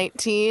 18,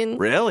 19.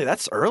 Really?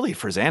 That's early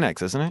for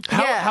Xanax, isn't it?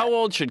 How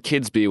old should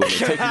kids be when they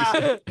take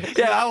these?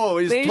 Yeah, how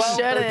old? They 12,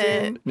 shouldn't.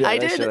 13? Yeah, I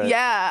did. shouldn't.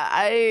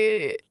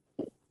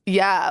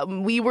 Yeah,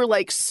 we were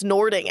like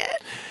snorting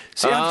it.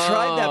 See, I've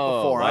tried that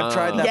before. I've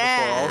tried that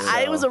before. Also.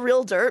 I was a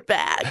real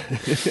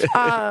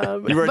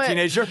dirtbag. You were a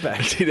teenage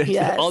dirtbag.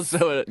 Yes.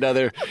 Also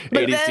another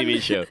 80s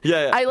TV show.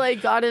 Yeah. I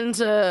like got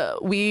into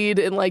weed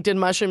and like did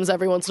mushrooms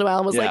every once in a while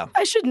and was like,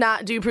 I should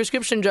not do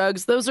prescription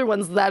drugs. Those are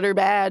ones that are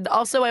bad.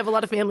 Also, I have a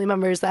lot of family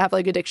members that have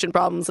like addiction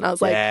problems, and I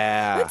was like,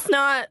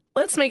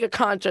 let's make a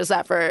conscious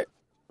effort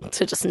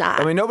to just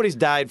not. I mean, nobody's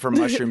died from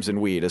mushrooms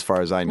and weed, as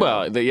far as I know.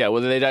 Well,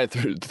 they died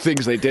through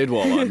things they did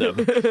while on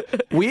them.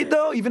 Weed,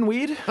 though? Even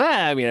weed?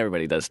 I mean,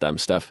 everybody does dumb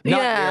stuff.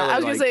 Yeah, I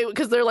was going to say,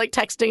 because they're like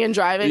texting and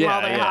driving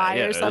while they're high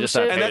or some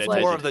shit. And that's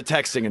more of the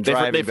texting and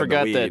driving They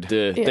forgot than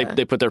the weed. that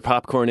they put their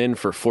popcorn in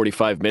for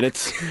 45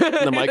 minutes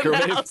in the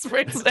microwave. The house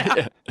breaks down.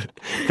 Yeah.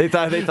 They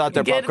thought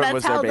their popcorn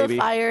was their baby. That's how the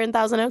fire in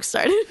Thousand Oaks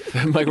started.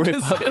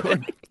 Microwave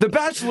popcorn. The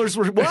Bachelors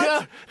were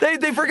what?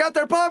 They forgot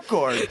their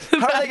popcorn.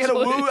 How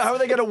are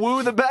they gonna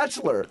woo the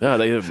Bachelor? No,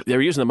 they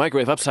were using the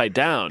microwave upside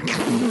down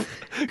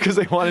because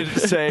they wanted to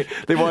say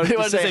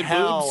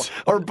hell boobs.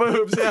 or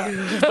boobs. Yeah,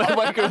 the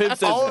microwave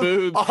says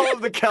boobs. All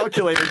of the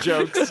calculator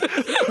jokes.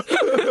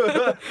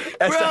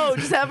 Bro,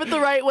 just have it the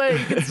right way.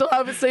 You can still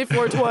have it say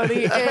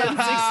 420 and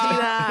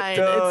 69.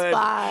 It's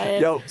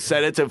fine. Yo,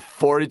 set it to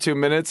 42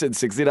 minutes and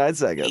 69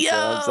 seconds. Yo, you know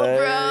what I'm saying?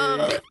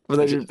 bro. But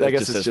then I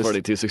guess just it's says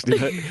just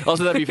 42.69.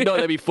 Also, that'd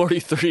be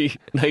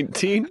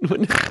 43.19.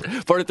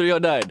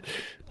 43.09.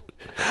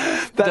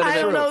 I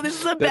don't know. This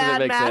is a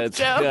bad math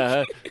joke.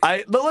 Yeah.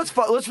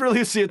 Let's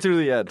really see it through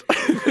the end.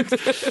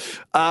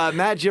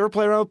 Matt, did you ever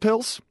play around with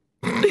pills?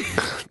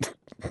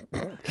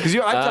 Because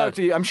I've talked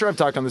to you. I'm sure I've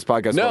talked on this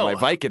podcast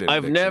about my Vicodin.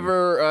 I've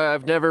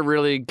never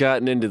really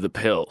gotten into the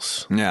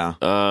pills. Yeah.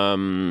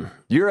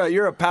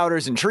 You're a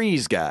powders and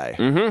trees guy.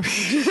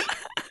 Mm-hmm.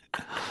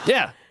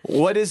 Yeah.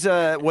 What is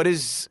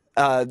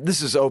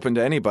this is open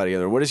to anybody.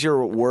 What is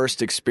your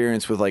worst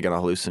experience with like an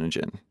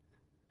hallucinogen?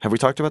 Have we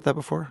talked about that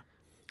before?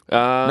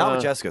 Not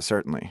with Jessica,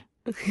 certainly.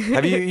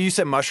 Have you? You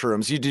said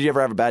mushrooms. Did you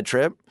ever have a bad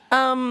trip?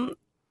 The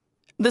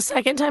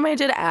second time I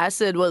did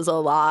acid was a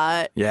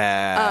lot.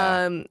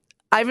 Yeah.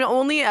 I've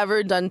only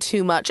ever done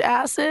too much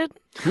acid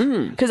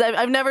because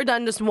I've never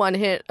done just one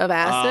hit of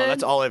acid.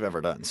 That's all I've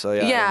ever done. So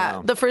yeah.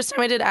 Yeah. The first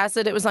time I did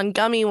acid, it was on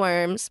gummy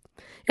worms,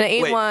 and I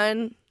ate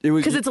one.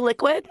 Because it's a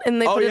liquid,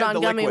 and they put it on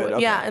gummy worms.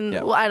 Okay. Yeah, and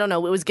well, I don't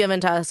know. It was given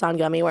to us on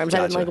gummy worms.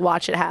 Gotcha. I didn't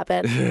watch it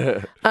happen.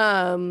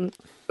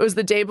 It was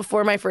the day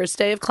before my first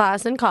day of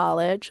class in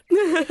college.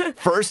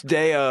 First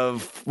day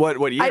of what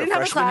year? I didn't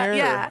have a class. Year?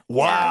 Yeah.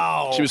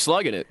 Wow. She was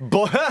slugging it.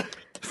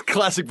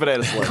 Classic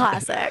banana slug.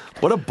 Classic.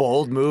 What a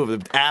bold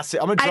move. Acid.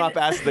 I'm going to drop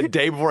acid the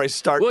day before I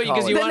start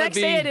college. The next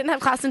day I didn't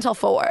have class until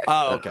 4.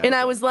 Oh, okay. And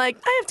I was like,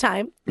 I have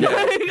time.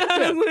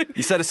 Yeah.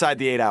 You set aside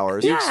the 8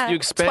 hours. Yeah, you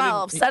expended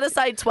 12. Set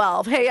aside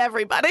 12. Hey,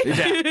 everybody.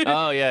 Yeah.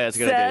 Oh, yeah, that's a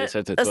good idea.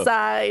 Set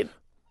aside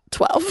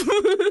 12.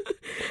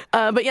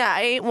 But yeah,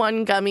 I ate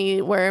one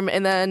gummy worm,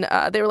 and then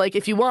they were like,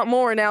 if you want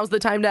more, now's the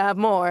time to have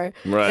more.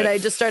 Right. And I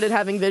just started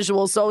having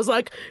visuals, so I was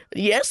like,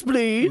 yes,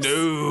 please.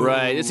 No.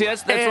 Right. See,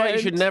 that's why you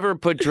should never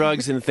put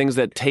drugs in things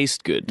that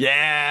taste good.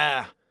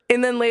 Yeah.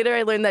 And then later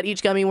I learned that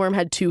each gummy worm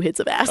had 2 hits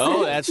of acid.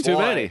 Oh, that's too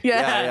many.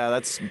 Yeah.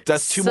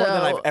 That's two more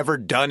than I've ever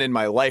done in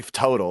my life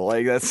total.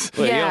 Like that's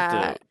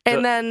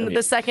And then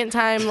the second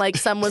time, like,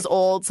 some was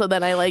old, so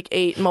then I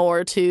ate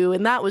more too,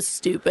 and that was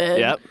stupid.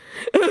 Yep.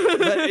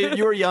 But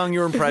you were young, you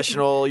were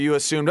impressionable. You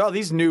assumed,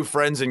 these new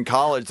friends in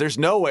college, there's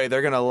no way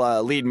they're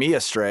gonna lead me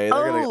astray.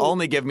 They're gonna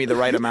only give me the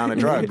right amount of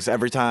drugs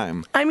every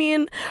time. I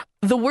mean,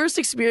 the worst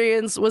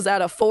experience was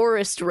at a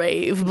forest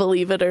rave,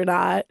 believe it or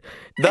not.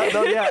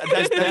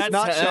 That's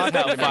not shocking.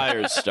 How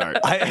fires start.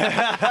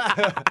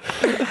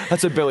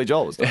 That's what Billy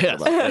Joel was talking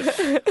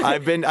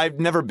about. I've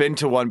never been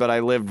to one, but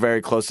I lived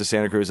very close to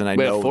Santa Cruz, and I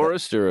know a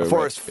forest or a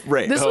forest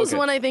rave. This was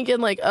one I think in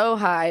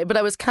Ojai, but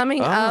I was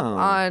coming up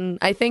on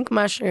I think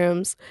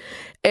mushrooms,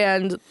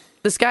 and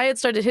this guy had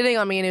started hitting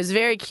on me, and it was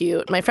very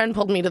cute. My friend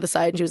pulled me to the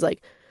side, and she was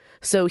like,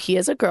 "So he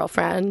has a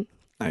girlfriend.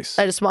 Nice.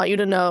 I just want you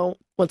to know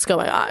what's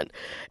going on."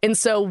 And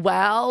so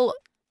while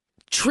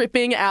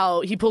tripping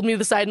out, he pulled me to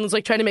the side and was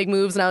trying to make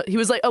moves, and he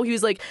was like,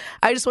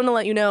 "I just want to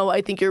let you know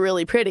I think you're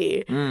really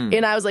pretty."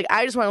 And I was like,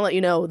 "I just want to let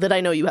you know that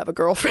I know you have a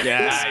girlfriend."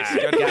 Yeah, nice.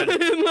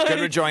 Good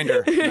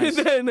rejoinder. Nice.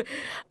 And then,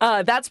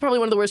 that's probably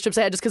one of the worst trips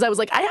I had, just because I was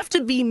like, I have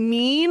to be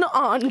mean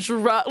on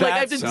drugs. I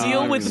have to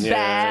deal with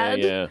bad.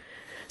 Yeah.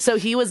 So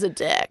he was a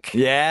dick.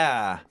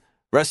 Yeah.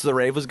 Rest of the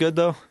rave was good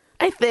though.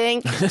 I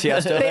think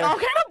Tiesto they all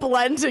kind of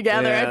blend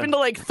together. Yeah. I've been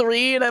to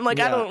 3, and I'm I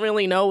don't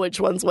really know which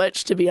one's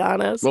which, to be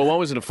honest. Well, one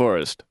was in a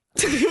forest.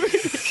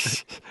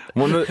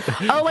 One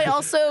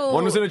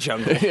was in a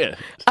jungle. Yeah.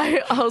 I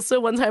also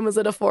one time was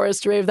at a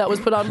forest rave that was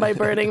put on by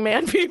Burning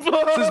Man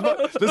people.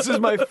 This is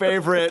my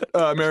favorite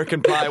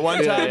American Pie.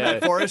 One time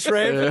at forest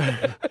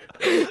rave.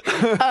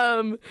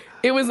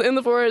 It was in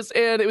the forest,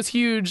 and it was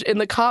huge,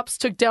 and the cops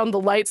took down the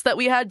lights that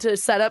we had to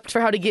set up for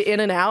how to get in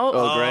and out.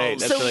 Oh, great.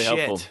 That's really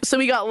helpful. So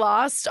we got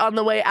lost on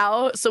the way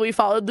out, so we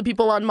followed the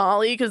people on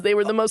Molly because they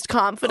were the most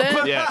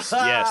confident. Yes,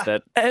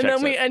 that And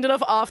then we out. ended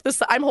up off the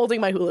side. I'm holding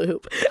my hula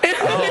hoop.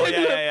 Oh,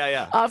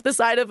 yeah. Off the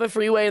side of a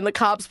freeway, and the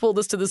cops pulled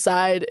us to the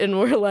side, and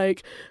we're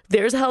like,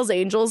 "There's Hell's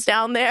Angels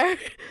down there.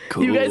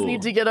 Cool. You guys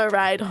need to get a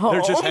ride home."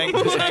 They're just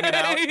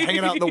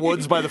hanging out in the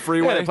woods by the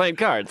freeway. Yeah, they're playing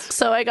cards.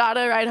 So I got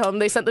a ride home.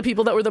 They sent the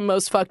people that were the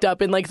most fucked up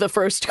up in like the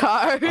first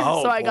car,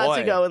 Oh, so I got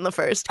to boy. go in the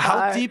first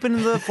car. How deep into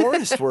the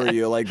forest were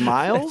you? Like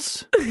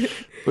miles?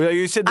 Well,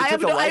 you said they I took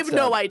have the no, I lights have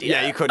no down. idea.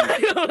 Yeah, you couldn't.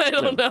 I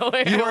don't know.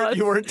 Where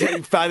You weren't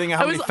fathoming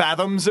how many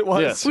fathoms it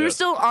was. Yes. We were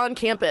still on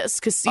campus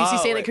because CC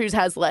Santa right. Cruz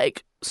has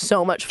like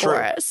so much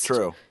forest.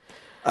 True.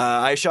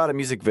 I shot a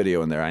music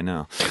video in there. I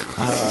know.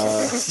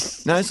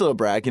 Nice little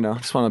brag, you know.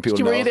 Just want people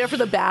to know. Were you there for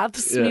the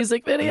Baths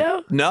music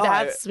video? No,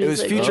 Baths it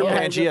was music Future video.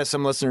 Pangea.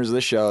 Some listeners of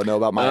this show know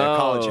about my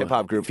college hip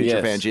hop group, Future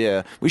yes.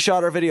 Pangea. We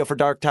shot our video for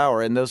Dark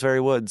Tower in those very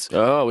woods.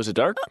 Oh, was it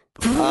dark?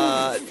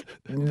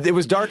 It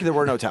was dark and there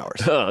were no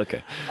towers. Oh,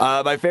 okay.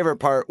 My favorite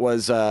part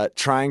was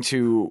trying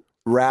to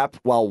rap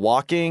while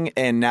walking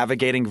and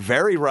navigating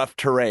very rough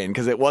terrain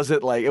because it was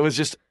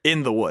just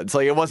in the woods.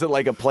 Like it wasn't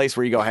like a place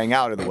where you go hang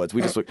out in the woods.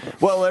 We just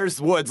well, there's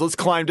woods. Let's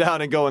climb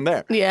down and go in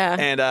there. Yeah.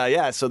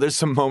 And so there's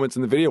some moments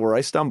in the video where I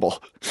stumble,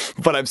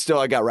 but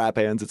I got rap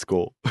hands. It's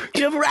cool.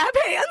 You have rap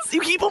hands? You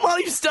keep them while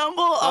you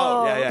stumble?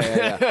 Oh,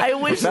 yeah. I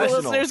wish the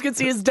Professional. listeners could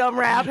see his dumb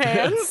rap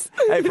hands.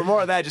 Hey, for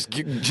more of that, just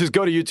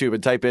go to YouTube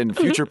and type in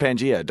Future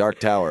Pangea, Dark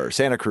Tower,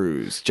 Santa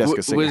Cruz,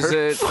 Jessica Singer. Was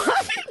it?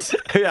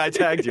 Yeah, I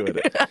tagged you in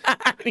it.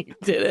 You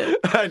did it.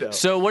 I know.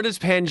 So what is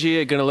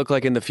Pangea going to look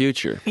like in the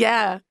future?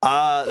 Yeah.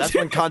 That's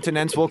when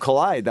continents will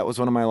collide. That was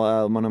one of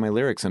my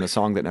lyrics in a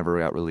song that never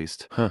got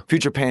released.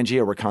 Future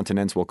Pangea, where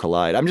continents will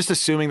collide. I'm just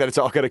assuming that it's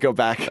all going to go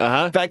back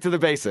to the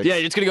basics. Yeah,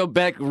 it's going to go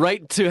back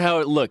right to how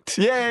it looked.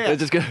 Yeah.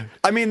 It's just gonna,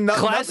 I mean,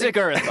 classic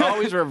Earth,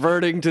 always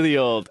reverting to the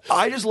old.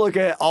 I just look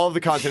at all of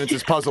the continents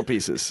as puzzle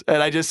pieces,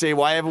 and I just say,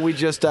 why haven't we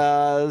just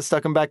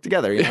stuck them back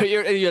together? You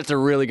know? That's a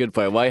really good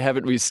point. Why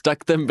haven't we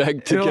stuck them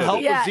back together? It'll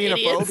help Yeah, with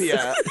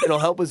xenophobia. It'll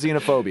help with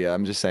xenophobia.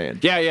 I'm just saying.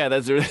 Yeah,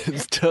 that's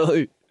it's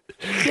totally.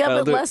 Yeah,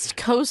 but do- less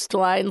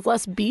coastlines,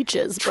 less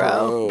beaches,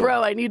 bro. True.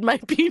 Bro, I need my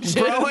beaches.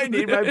 Bro, I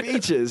need my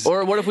beaches.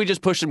 Or what if we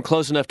just push them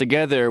close enough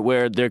together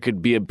where there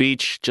could be a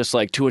beach just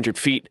like 200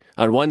 feet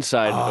on one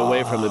side,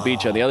 away from the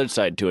beach on the other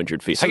side,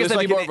 200 feet. So I guess there's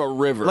that'd be more like of a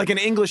river. like an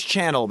English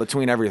channel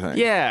between everything.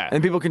 Yeah.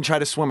 and people can try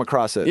to swim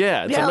across it.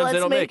 yeah, and Yeah, sometimes let's they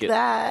don't make it.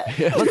 that.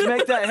 Let's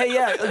make that. Hey,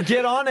 yeah,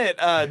 get on it,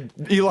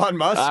 Elon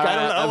Musk. I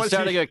don't know. I'm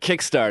starting a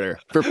Kickstarter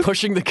for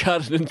pushing the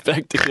continents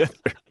back together.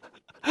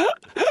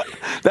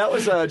 That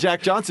was a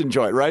Jack Johnson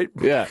joint, right?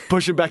 Yeah.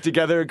 Push it back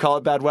together and call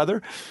it bad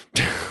weather.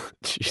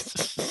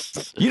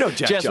 Jesus. You know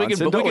Jack Jess,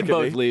 Johnson. we Don't can look at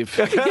both me. leave.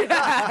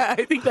 Yeah,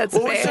 I think that's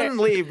Well, we fair. shouldn't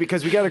leave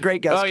because we got a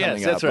great guest Oh, coming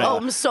yes, that's up. right. Oh,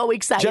 I'm so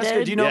excited.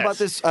 Jessica, do you know Yes. about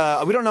this?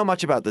 We don't know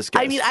much about this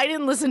guest. I mean, I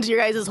didn't listen to your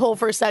guys' whole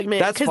first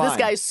segment That's because this fine.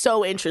 guy's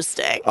so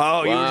interesting.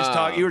 Oh, you were just Wow.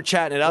 talking. You were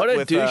chatting it up What a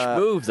with. douche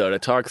move, though, to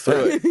talk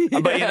through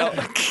it. But you know,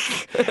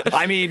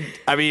 I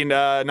mean,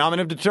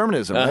 nominative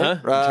determinism,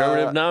 right?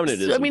 Determinative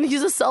nominative. I mean,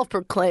 he's a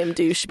self-proclaimed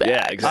douchebag.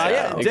 Yeah, exactly.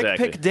 Yeah, Dick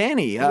Exactly. Pick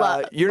Danny.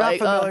 Lo- You're not like,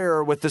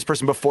 familiar with this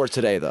person before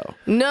today, though.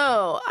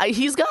 No,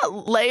 he's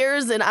got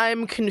layers, and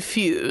I'm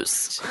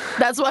confused.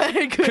 That's why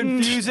I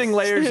couldn't. Confusing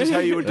layers is how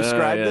you would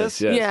describe yes,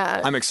 this. yes.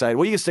 Yeah. I'm excited.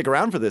 Well, you can stick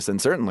around for this, then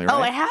certainly, right?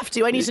 Oh, I have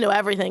to. I need to know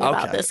everything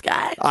about Okay. this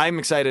guy. I'm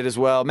excited as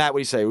well. Matt, what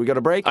do you say? We go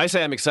to break. I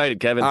say I'm excited,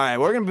 Kevin. All right,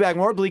 we're going to be back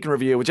more Bleak and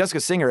Review with Jessica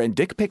Singer and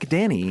Dick Pick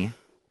Danny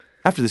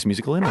after this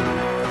musical interlude.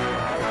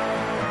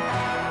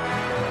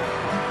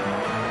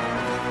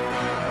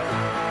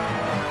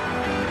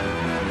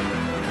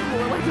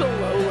 More like a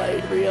low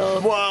light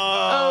reel.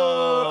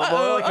 Whoa!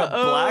 More like a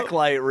black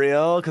light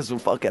reel because we're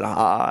fucking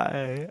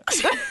high.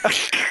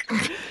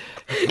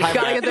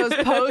 Gotta get those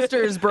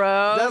posters,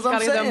 bro. That's what I'm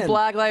Gotta get saying. them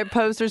black light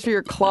posters for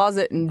your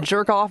closet and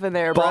jerk off in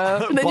there,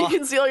 bro. And then you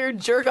can see all your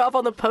jerk off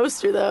on the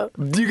poster, though.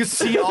 You can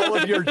see all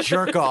of your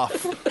jerk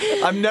off.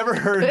 I've never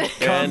heard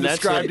cum And that's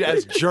described it.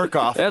 as jerk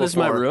off. Yeah, this is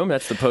my before. room.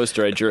 That's the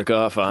poster I jerk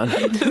off on.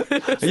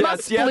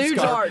 Yes, Splooge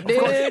art,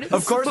 dude.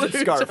 Of course it's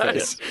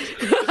Scarface.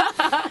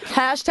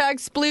 Hashtag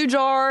splooge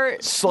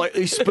art.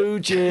 Slightly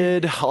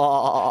spooged.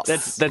 Aw.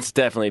 That's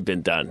definitely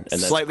been done. And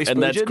that's, Slightly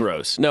and that's spooged?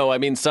 gross. No, I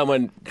mean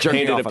someone Jerking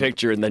painted off a on it.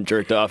 picture and then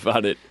jerked off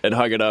on it and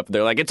hung it up.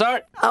 They're like, it's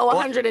art. Oh,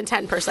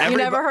 110%. You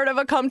never heard of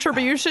a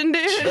contribution,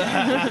 dude?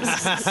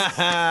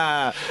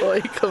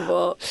 Boy, come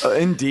on.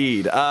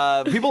 Indeed.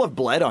 People have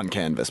bled on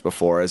canvas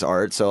before as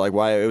art, so like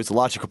why it was a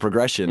logical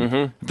progression.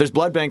 Mm-hmm. There's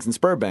blood banks and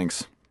spur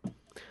banks.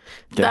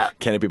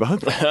 Can it be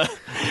both?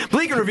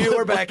 Bleak and Review,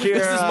 we're back here.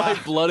 This is my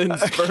blood and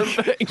sperm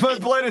bank. my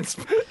blood and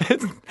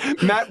it's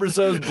Matt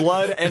Brousseau's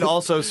blood and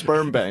also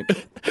sperm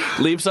bank.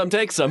 Leave some,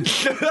 take some.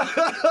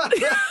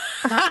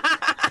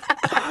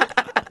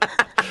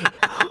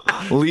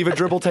 Leave a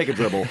dribble, take a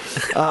dribble.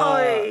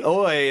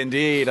 Oi,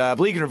 indeed.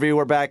 Bleak and Review,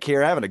 we're back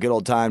here having a good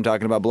old time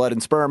talking about blood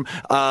and sperm.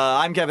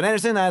 I'm Kevin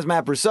Anderson. That's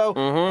Matt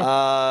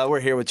Brousseau. We're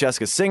here with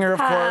Jessica Singer, of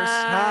course.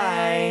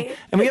 Hi.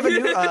 And we have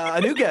a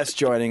new guest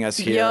joining us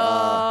here.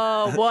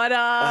 Yo, what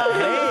up?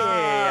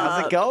 Hey,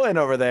 how's it going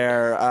over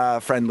there,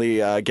 friendly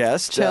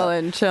guest?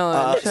 Chillin'.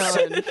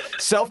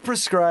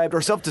 Self-prescribed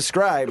or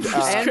self-described.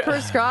 And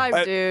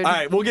prescribed, dude. All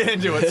right, we'll get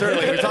into it,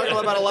 certainly. We're talking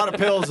about a lot of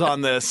pills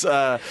on this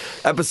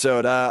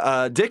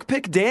episode. Dick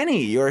Pick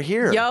Danny, you're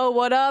here. Yo,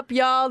 what up,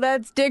 y'all?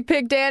 That's Dick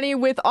Pick Danny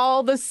with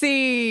all the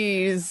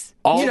C's.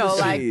 All you know,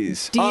 the like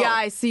C's.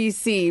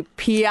 DICC,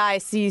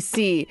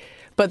 PICC.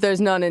 but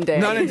there's none in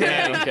Danny. None in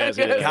Danny. Okay,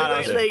 God,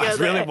 I was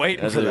really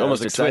waiting for that.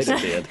 Almost a twist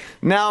at the end.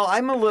 Now, I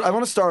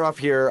want to start off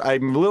here.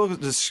 I'm a little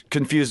just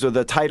confused with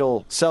the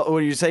title. So,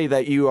 when you say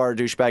that you are a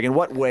douchebag, in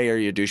what way are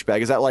you a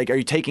douchebag? Is that like, are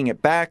you taking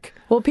it back?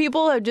 Well,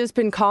 people have just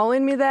been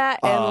calling me that,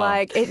 and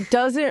like it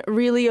doesn't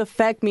really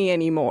affect me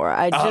anymore.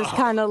 I just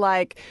kind of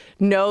like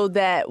know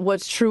that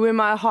what's true in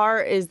my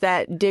heart is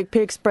that dick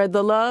pics spread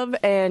the love.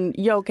 And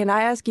yo, can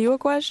I ask you a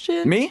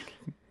question? Me?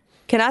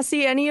 Can I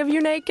see any of you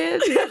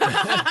naked?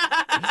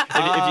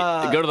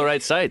 If you go to the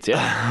right sites,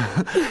 yeah.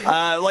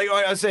 Like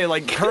I was saying,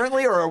 like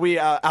currently, or are we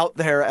out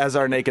there as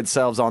our naked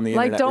selves on the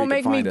internet? Like, don't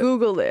make me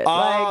Google it.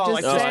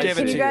 Like, just give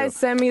it can to you guys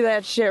send me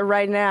that shit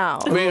right now?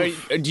 Wait,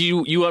 do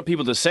you want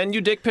people to send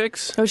you dick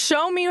pics? So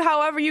show me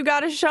however you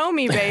gotta show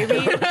me,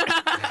 baby.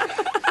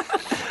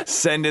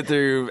 Send it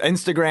through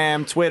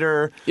Instagram,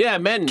 Twitter. Yeah,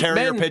 men.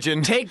 Carrier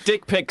pigeon. Take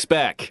dick pics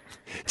back.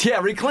 Yeah,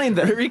 reclaim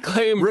them.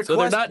 Reclaim, so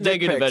they're not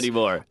dick negative pics.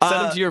 anymore.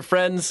 Send them to your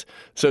friends,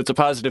 so it's a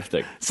positive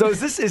thing. So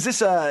is this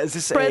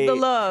Spread the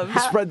love.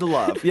 Spread the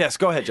love. Yes,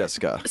 go ahead,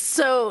 Jessica.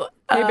 So,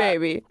 Hey,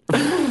 baby.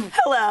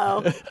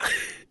 hello.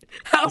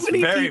 How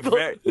many people?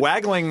 Very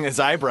waggling his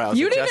eyebrows.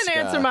 You at didn't Jessica.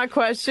 answer my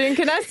question.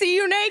 Can I see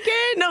you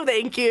naked? No,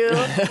 thank you. You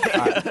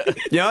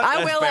know what?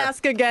 I That's will fair.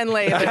 ask again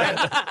later.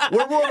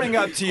 We're warming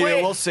up to you.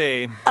 Wait. We'll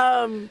see.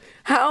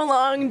 How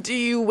long do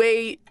you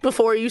wait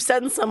before you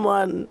send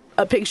someone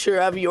a picture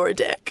of your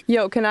dick?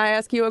 Yo, can I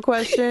ask you a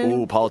question?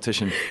 Ooh,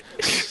 politician.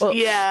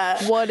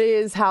 Yeah. What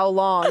is how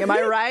long? Am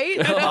I right?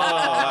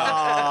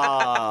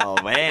 Oh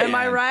man. Am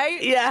I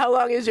right? Yeah, how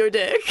long is your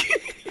dick?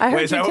 I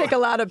heard is you that take a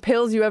lot of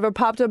pills. You ever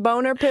popped a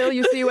boner pill?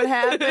 You see what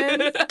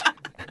happens?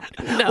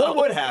 What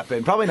would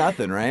happen? Probably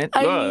nothing, right?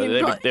 I Oh,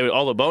 mean,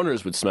 all the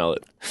boners would smell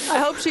it. I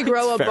hope she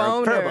grow a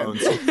boner.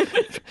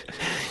 Pheromones.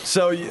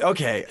 So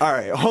okay, all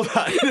right, hold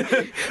on.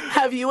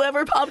 have you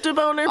ever popped a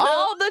boner pill?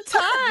 All the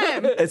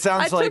time. It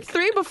sounds I like took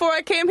 3 before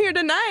I came here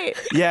tonight.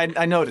 yeah,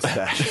 I noticed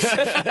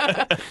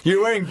that.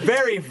 You're wearing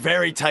very,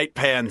 very tight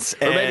pants,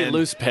 Or maybe and-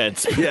 loose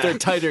pants, but Yeah. they're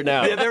tighter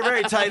now. Yeah, they're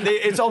very tight.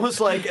 It's almost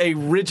like a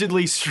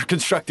rigidly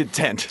constructed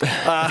tent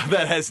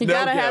that has You no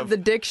gotta give. have the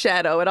dick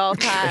shadow at all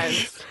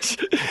times.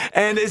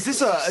 And is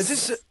this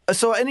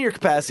so? In your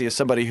capacity as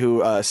somebody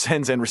who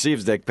sends and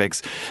receives dick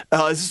pics,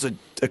 is this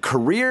a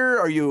career?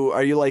 Are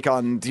you like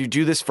on? Do you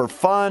do this for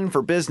fun,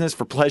 for business,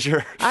 for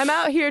pleasure? I'm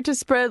out here to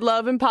spread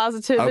love and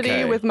positivity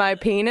Okay. with my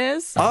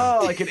penis.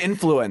 Oh, like an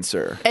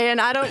influencer. And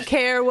I don't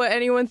care what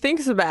anyone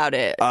thinks about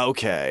it.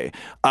 Okay.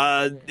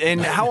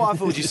 And how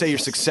often would you say you're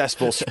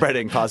successful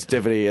spreading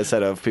positivity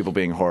instead of people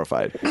being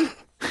horrified?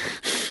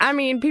 I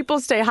mean, people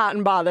stay hot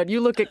and bothered.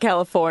 You look at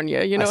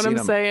California, you know what seen I'm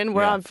 'em. saying?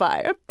 We're Yeah. on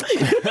fire.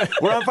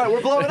 We're on fire.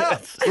 We're blowing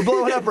up. We're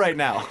blowing up right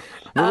now.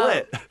 We're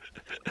lit.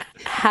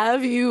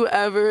 Have you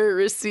ever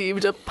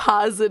received a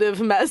positive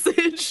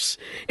message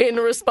in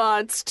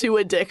response to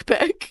a dick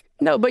pic?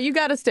 No, but you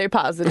gotta stay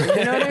positive.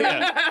 You know what I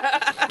mean?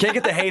 Can't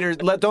get the haters.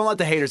 Don't let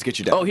the haters get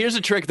you down. Oh, here's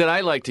a trick that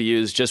I like to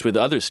use just with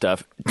other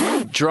stuff.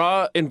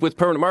 With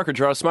permanent marker,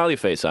 draw a smiley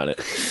face on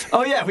it.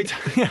 Oh yeah,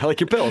 yeah,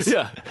 like your pills.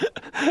 Yeah.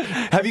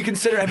 Have you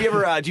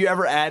ever? Do you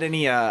ever add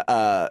any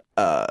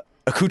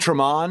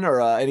accoutrement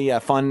or any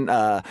fun?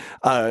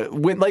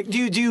 When like, do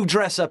you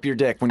dress up your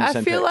dick when you I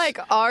send feel pics?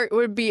 like art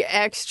would be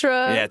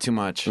extra. Yeah, too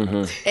much.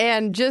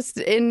 And just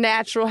in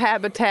natural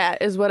habitat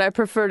is what I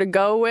prefer to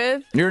go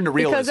with. You're into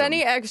realism. Because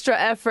any extra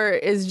effort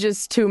is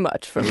just too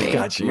much for me.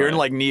 Gotcha. You're in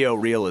like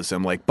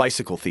neo-realism, like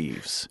bicycle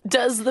thieves.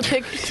 Does the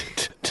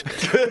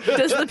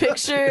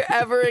picture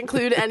ever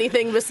include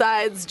anything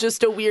besides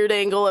just a weird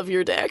angle of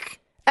your dick?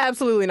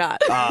 Absolutely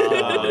not.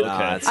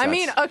 I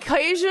mean,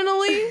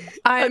 occasionally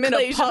I am in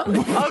a pub.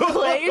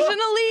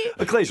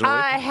 Occasionally,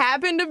 I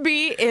happen to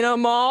be in a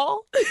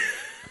mall.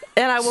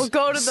 And I will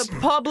go to the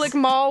public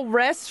mall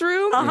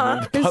restroom.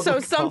 And so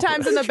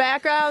sometimes in the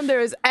background,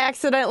 there is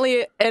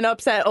accidentally an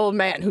upset old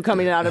man who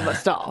coming out of a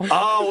stall.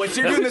 Oh, wait,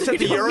 so you're doing this at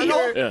the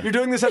urinal? Yeah. You're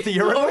doing this at the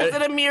urinal? Or is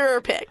it a mirror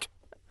pic?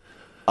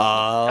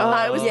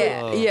 Yeah.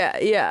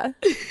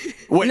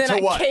 Wait, And then to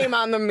I what? came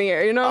on the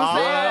mirror. You know what I'm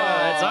saying?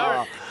 That's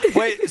art.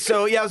 Wait,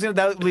 so yeah,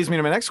 that leads me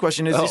to my next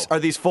question. Are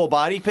these full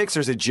body pics or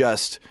is it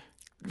just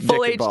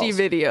Full dick and HD balls?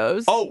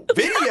 videos. Oh,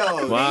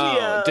 videos.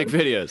 Wow. Dick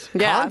videos.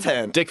 Yeah.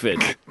 Content. Dick vid.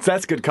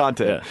 That's good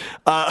content.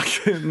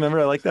 Remember,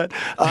 I like that.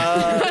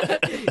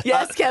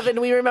 Yes, Kevin,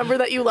 we remember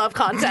that you love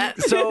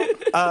content. So,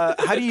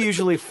 how do you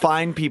usually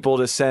find people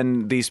to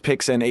send these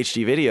pics and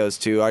HD videos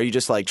to? Are you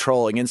just like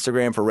trolling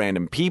Instagram for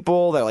random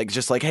people that like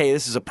just like, hey,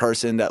 this is a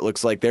person that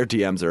looks like their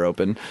DMs are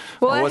open?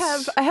 Well, Or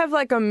I have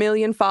like 1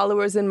 million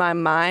followers in my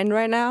mind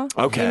right now.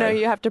 Okay. You know,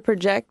 you have to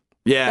project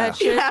yeah. that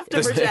shit. You have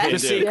to project. The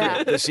secret.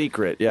 Yeah. The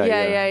secret. Yeah.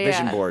 Yeah.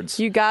 Vision boards.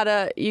 You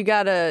gotta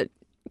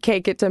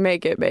cake it to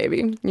make it,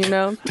 baby. You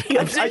know? You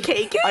have to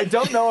cake it? I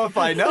don't know if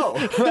I know.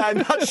 I'm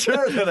not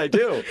sure that I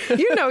do.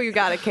 You know you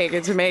gotta cake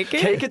it to make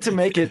it. Cake it to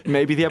make it.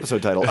 Maybe the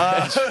episode title.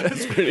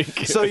 That's pretty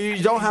good. So you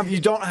don't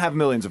have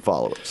millions of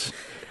followers.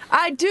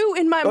 I do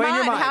in my in your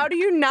mind. mind. How do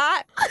you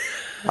not?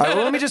 All right,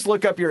 well, let me just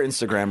look up your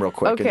Instagram real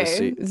quick and just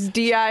see. It's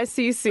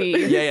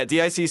DICC. Yeah,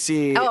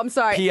 DICC. Oh, I'm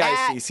sorry.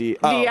 PICC.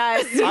 Oh,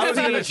 DICC. I was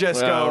going to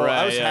just go. Oh, right,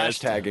 I was yeah.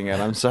 hashtagging it.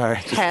 I'm sorry.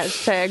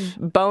 Hashtag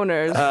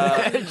boners.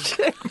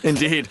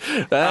 Indeed.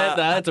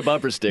 That's a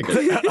bumper sticker.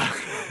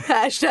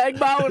 Hashtag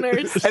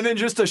boners. And then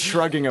just a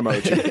shrugging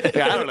emoji.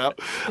 Yeah, I don't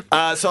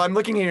know. So I'm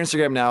looking at your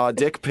Instagram now.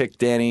 Dick Pic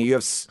Danny. You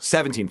have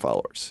 17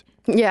 followers.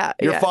 Yeah,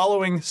 You're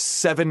following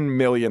 7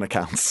 million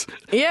accounts.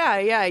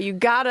 Yeah. You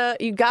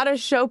gotta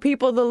show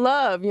people the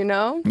love, you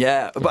know.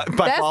 Yeah, by That's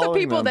the following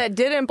people them. that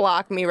didn't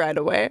block me right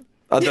away.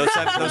 Those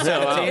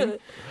 17?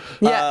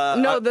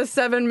 Yeah, the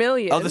 7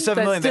 million. Oh, the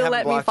 7 million. that They still haven't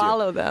let me blocked you.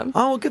 follow them.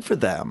 Oh, well, good for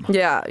them.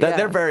 Yeah,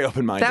 They're very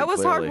open-minded. That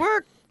was clearly.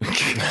 hard work.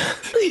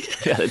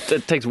 Yeah,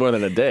 it takes more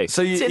than a day.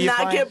 So you Did not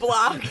find- get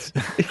blocked.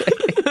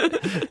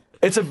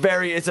 It's a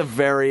very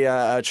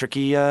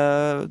tricky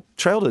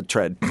trail to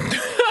tread.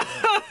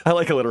 I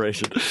like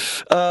alliteration.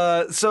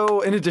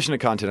 So in addition to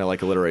content, I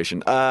like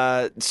alliteration.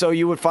 So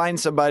you would find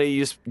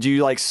somebody. Do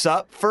you like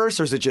sup first,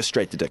 or is it just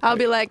straight to dick? I'll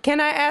pic? be like,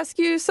 "Can I ask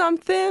you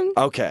something?"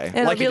 Okay,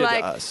 And like I'll be you did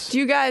like, to us. "Do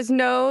you guys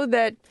know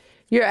that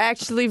you're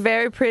actually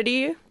very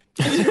pretty?"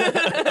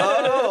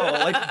 Oh,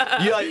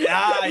 like you like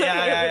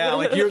yeah.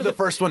 Like you're the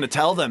first one to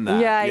tell them that.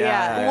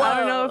 Yeah. I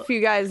don't know if you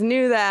guys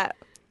knew that,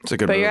 It's a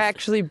good but move. you're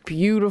actually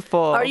beautiful.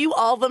 Are you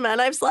all the men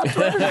I've slept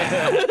with?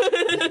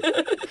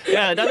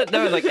 Yeah,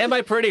 no, like, am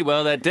I pretty?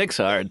 Well, that dick's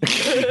hard.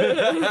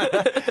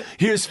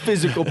 Here's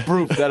physical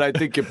proof that I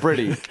think you're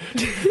pretty.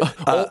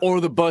 Or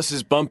the bus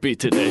is bumpy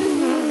today.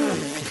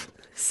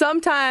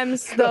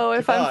 Sometimes, though,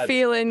 if I'm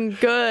feeling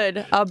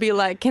good, I'll be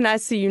like, "Can I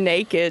see you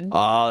naked?"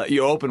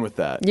 You open with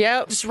that.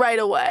 Yep. Just right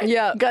away.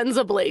 Yeah. Guns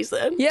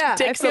a-blazing. Yeah,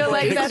 Dicks I feel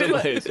like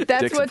a-blazing.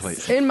 that's Dicks what's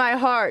ablaze. in my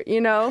heart, you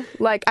know?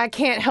 Like, I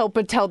can't help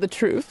but tell the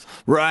truth.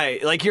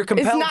 Right, like you're It's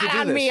compelled not to do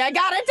on this. me. I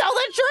gotta tell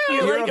the truth.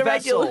 You're You're like a a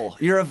regular- vessel.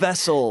 You're a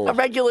vessel. A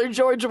regular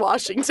George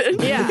Washington.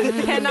 Yeah,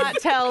 cannot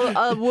tell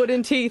a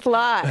wooden teeth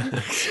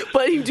lie.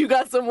 But you do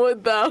got some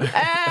wood, though.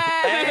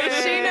 Hey,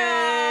 she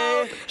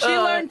knows. She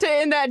learned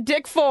it in that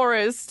Dick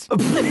Forest.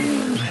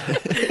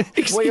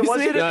 Wait,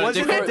 was it? No, Was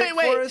Dick it Forrest- Dick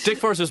Forrest? Dick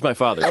Forrest is my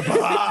father.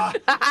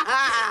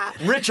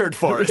 Richard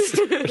Forrest.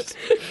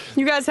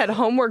 You guys had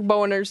homework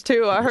boners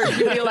too. I heard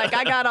you be like,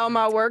 "I got all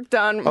my work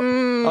done."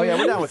 Oh yeah,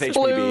 we're down with HBB.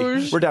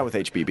 Splooge. We're down with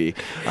HBB.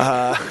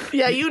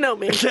 Yeah, you know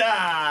me.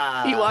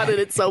 Yeah, You wanted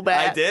it so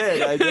bad. I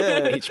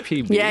did.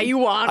 HPB. Yeah, you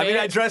want I mean,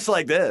 I it. dress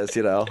like this,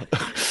 you know.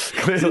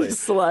 Clearly.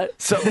 Slut.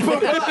 So,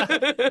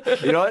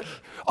 you know what?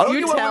 I don't, You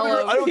get why tell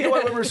women, him. I don't get why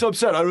women are so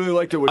upset. I really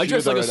liked it when I she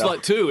dress did like a that right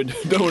slut too,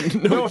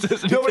 and no one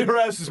says now. Nobody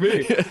harasses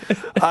me.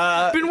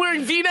 Been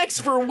wearing V-necks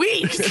for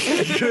weeks.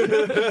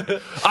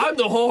 I'm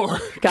the whore.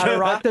 Gotta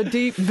rock the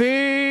deep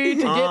V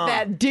to get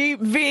that deep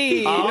V.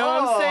 You know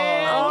what I'm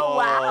saying? Oh,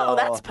 wow.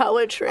 That's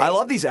poetry. I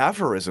love these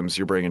aphorisms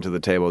you're bringing to the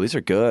table. These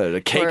are good.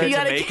 A cake Word. it You to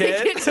gotta make kick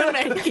it. it to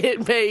make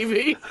it,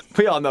 baby.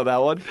 We all know that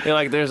one. Yeah,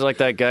 like there's like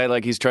that guy,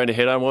 like he's trying to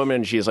hit on a woman,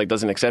 and she's like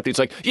doesn't accept it. It's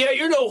like, yeah,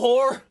 you're no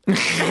whore.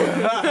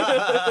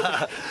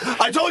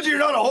 I told you you're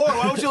not a whore.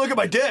 Why don't you look at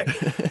my dick?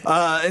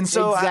 And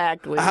so,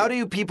 Exactly. how do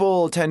you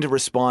people tend to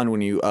respond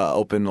when you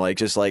open, like,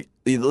 just like,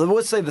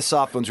 let's say the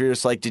soft ones where you're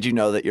just like, did you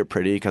know that you're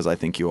pretty? Because I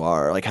think you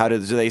are. Like, do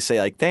they say,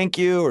 like, thank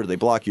you? Or do they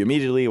block you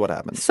immediately? What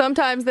happens?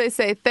 Sometimes they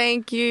say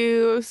thank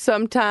you.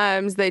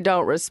 Sometimes they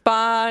don't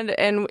respond.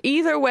 And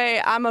either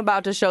way, I'm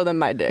about to show them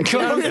my dick. You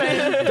know what I'm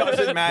saying?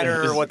 Doesn't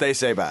matter what they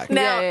say back.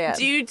 Now, Yeah.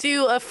 do you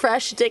do a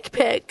fresh dick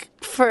pic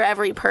for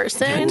every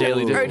person?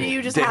 Daily dick. Or do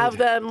you just have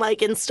them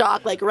like in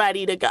stock, like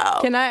ready to go?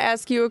 Can I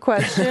ask you a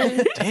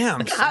question? Damn.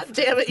 God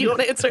damn it, you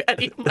won't answer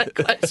any of my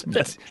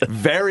questions.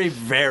 Very,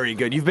 very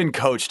good. You've been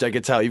coached, I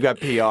could tell. You've got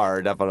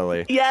PR,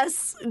 definitely.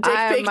 Yes, Dick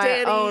I am Pic my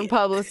Danny. own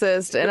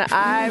publicist, and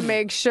I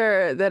make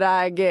sure that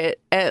I get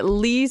at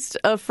least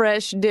a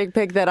fresh dick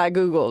pic that I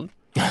Googled.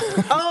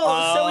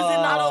 Oh, so is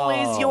it not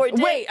always your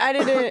dick? Wait, I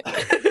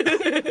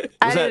didn't.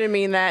 I didn't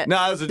mean that.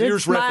 No, you're just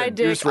It's my riffing. You're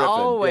dick just riffing.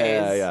 always.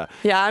 Yeah.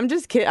 Yeah, I'm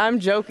just kidding. I'm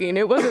joking.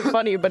 It wasn't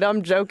funny, but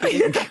I'm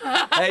joking.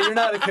 Hey, you're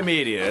not a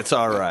comedian. It's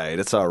all right.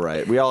 It's all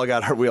right. We all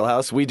got our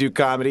wheelhouse. We do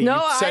comedy. No,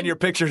 you send I- your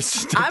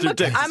pictures to I'm an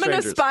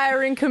strangers.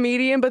 aspiring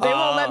comedian, but they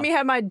won't let me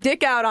have my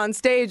dick out on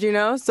stage. You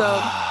know, so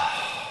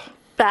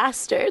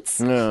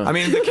Bastards. I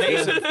mean, in the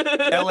case of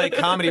L.A.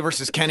 Comedy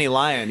versus Kenny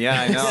Lyon,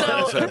 yeah, I know. So-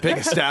 It's a big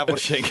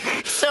establishing.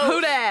 So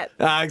who dat?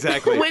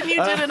 Exactly. when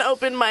you did an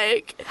open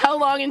mic, how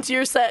long into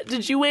your set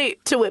did you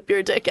wait to whip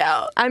your dick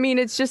out? I mean,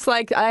 it's just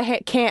like I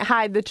can't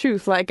hide the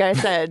truth, like I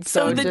said.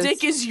 So So the just-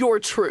 dick is your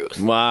truth.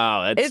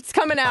 Wow, that's It's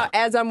coming out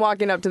as I'm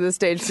walking up to the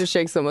stage to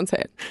shake someone's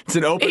hand. It's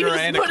an You opener just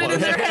and a put it in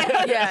closer. their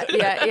hand.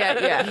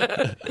 Yeah.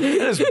 That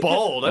is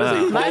bold. That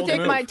is a My bold dick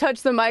move. might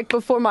touch the mic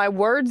before my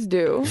words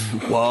do.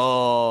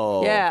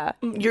 Whoa. Yeah.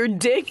 Your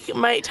dick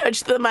might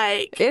touch the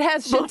mic. It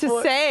has shit to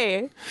Before-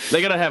 say.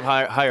 they gotta have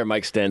higher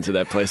mic stands at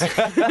that place.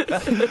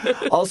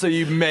 Also,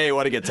 you may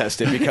want to get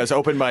tested because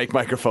open mic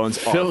microphones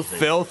are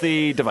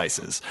filthy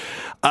devices.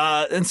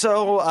 And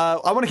so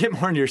I want to get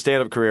more into your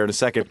stand-up career in a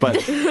second,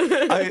 but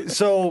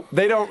so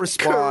they don't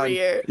respond.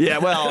 Career. Yeah,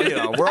 well,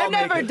 we're all I've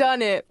never making-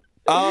 done it.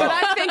 But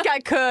I think I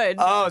could.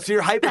 Oh, so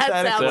you're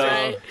hypothetical. That sounds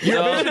right.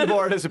 Your vision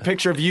board has a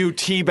picture of you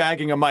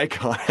teabagging a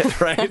mic on it,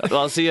 right?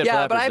 Well, I'll see you at Yeah,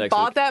 Flappers but I next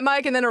bought week. that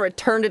mic and then I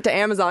returned it to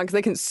Amazon because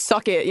they can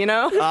suck it, you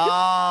know?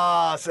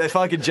 Ah, so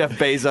fucking Jeff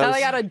Bezos. Now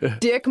I got a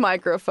dick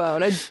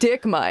microphone, a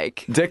dick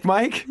mic. Dick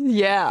Mike?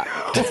 Yeah.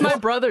 That's my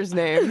brother's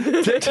name.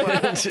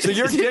 So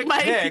you're Dick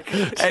Mike.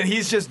 Pick, and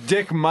he's just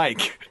Dick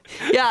Mike.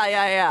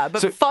 Yeah.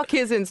 But fuck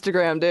his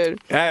Instagram,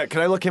 dude.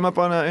 Can I look him up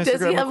on Instagram Does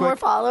he real have quick? more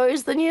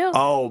followers than you?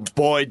 Oh,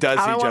 boy, does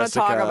he, I don't wanna Jessica.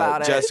 talk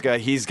about it. Jessica,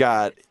 he's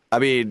got, I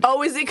mean...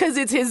 Oh, is it because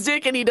it's his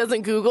dick and he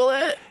doesn't Google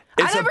it?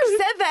 I never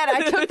said that.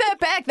 I took that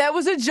back. That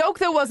was a joke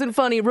that wasn't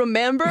funny.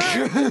 Remember?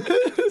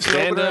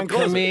 Stand-up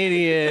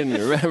comedian,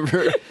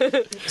 remember?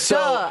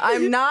 Duh,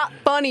 I'm not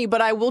funny,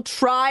 but I will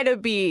try to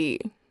be.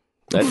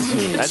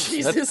 That's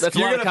a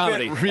lot of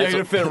comedy. You're going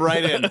to fit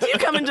right in. You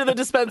come into the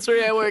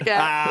dispensary I work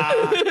at.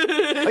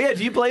 Oh, yeah,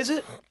 do you blaze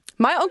it?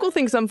 My uncle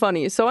thinks I'm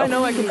funny, so I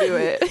know I can do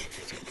it.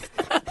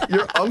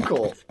 Your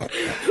uncle.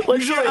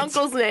 What's your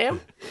uncle's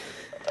name?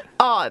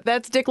 Oh,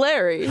 that's Dick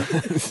Larry.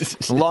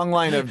 Long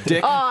line of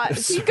Dick.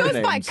 He goes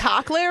by surnames.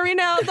 Cock Larry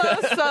now,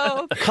 though,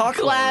 so.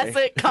 Cock Larry.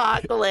 Classic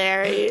Cock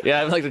Larry.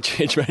 Yeah, I'd like to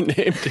change my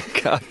name to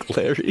Cock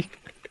Larry.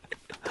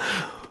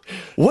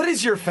 What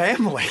is your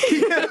family?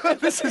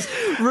 This is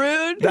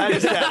Rude. that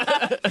is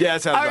that. Yeah,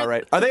 that sounds about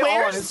right. Are they all on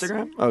where's-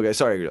 Instagram? Okay,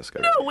 sorry,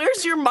 Jessica.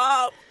 Where's your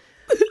mom?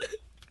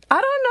 I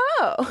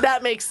don't know.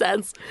 That makes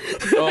sense.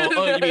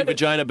 Oh, you mean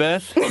Vagina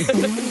Beth?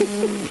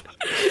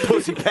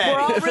 Pussy We're Patty.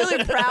 all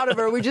really proud of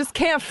her. We just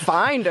can't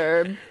find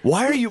her.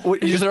 Why are you? What,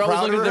 you're Because they're always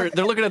proud looking of at her?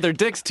 they're looking at their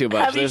dicks too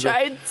much. Have you There's a-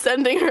 tried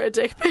sending her a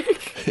dick pic?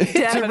 to reach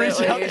out to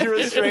Definitely. your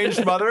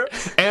estranged mother?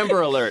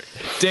 Amber Alert,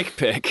 dick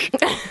pic.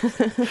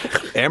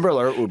 Amber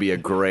Alert would be a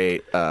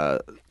great. Oh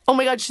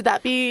my god, should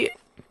that be?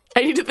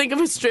 I need to think of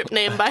a strip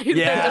name by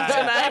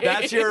tonight.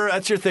 that's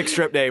your thick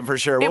strip name for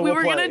sure. If we We'll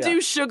were play- gonna yeah.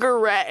 do Sugar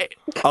Ray.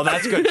 Oh,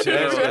 that's good too.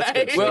 That's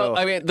good too. Well,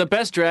 I mean, the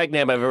best drag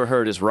name I've ever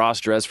heard is Ross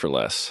Dress for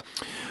Less.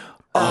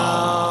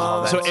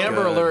 oh, So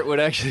Amber Alert would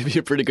actually be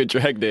a pretty good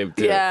drag name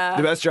too. the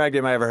Yeah. best drag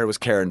name I ever heard was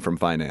Karen from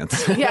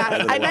Finance.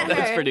 Yeah. I met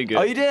That's her. pretty good.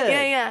 Oh, you did?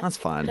 Yeah. That's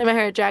fun. I met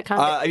her at Drag Con.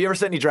 Have you ever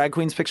sent any drag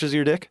queens pictures of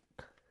your dick?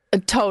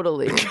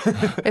 Totally.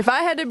 If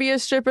I had to be a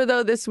stripper,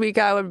 though, this week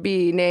I would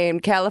be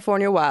named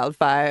California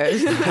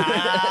Wildfires.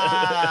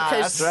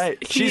 That's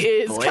right. He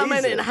is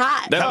coming in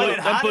hot.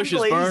 That bush is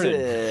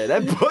burning.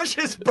 That bush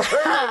is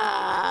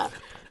burning.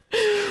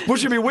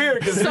 Which would be weird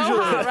because So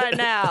hot right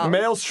now.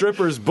 male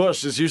strippers'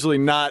 bush is usually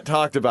not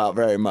talked about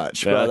very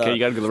much. Yeah, But, okay, you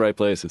got to go to the right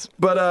places.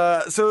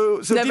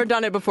 so Never deep-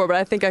 done it before, but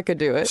I think I could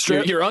do it.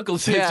 Your uncle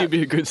says Yeah. you'd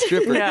be a good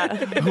stripper. Yeah,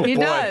 he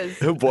boy. does.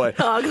 Oh boy.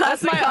 Oh,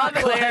 that's my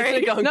Uncle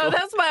Larry. No,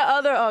 that's my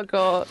other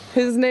uncle.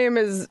 His name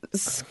is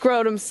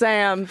Scrotum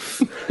Sam.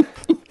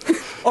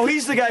 Oh,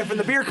 he's the guy from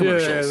the beer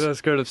commercials.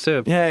 that's good of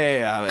Sim.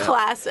 Yeah.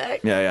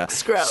 Classic. Yeah.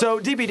 Scrub. So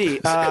DPD,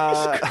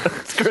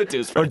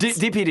 or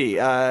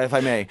DPD, if I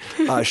may,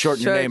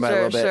 shorten your name by a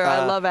little bit. Sure.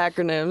 I love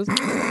acronyms.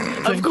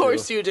 Of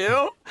course you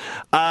do.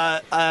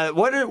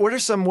 What are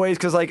some ways?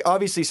 Because like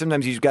obviously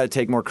sometimes you've got to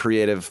take more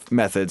creative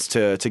methods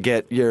to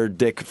get your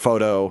dick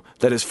photo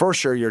that is for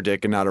sure your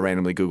dick and not a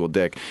randomly Googled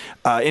dick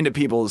into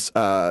people's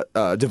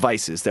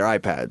devices, their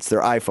iPads,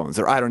 their iPhones,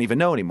 their I don't even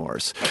know anymore.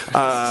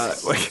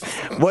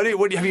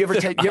 What have you ever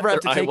taken? You ever have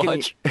to take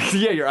any? iWatch.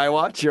 Yeah, your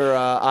iWatch, your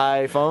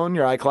iPhone,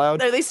 your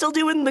iCloud. Are they still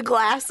doing the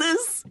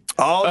glasses?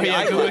 Oh, Oh the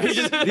yeah, iCloud. you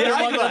just you're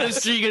walking down the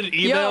street, you get an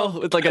email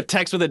with like a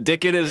text with a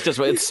dick in it.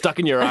 It's stuck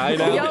in your eye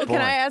now. Yo, boy.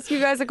 can I ask you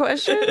guys a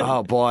question?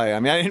 Oh boy, I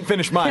mean I didn't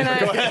finish mine. Can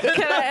but go ahead.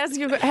 I ask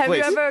you, have Please.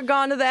 you ever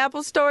gone to the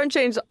Apple store and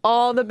changed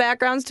all the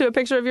backgrounds to a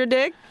picture of your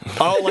dick?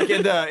 Oh, like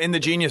in the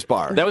Genius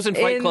Bar. That was in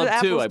Fight In Club the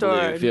Apple too, I store.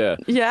 believe. Yeah.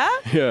 Yeah?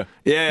 Yeah.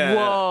 yeah.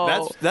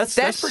 Whoa. That's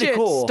that pretty shit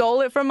cool.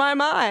 stole it from my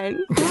mind.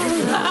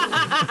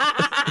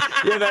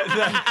 Yeah,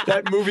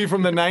 that movie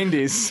from the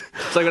 '90s.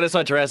 It's like when I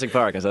saw Jurassic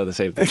Park, I saw the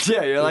same thing.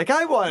 Yeah, you're like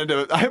I wanted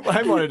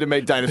to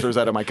make dinosaurs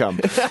out of my cum.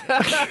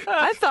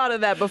 I thought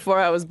of that before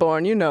I was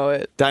born. You know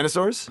it.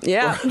 Dinosaurs.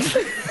 Yeah.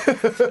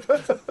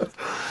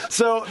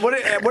 So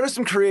what are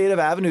some creative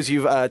avenues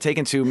you've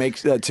taken to make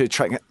to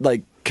try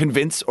like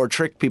convince or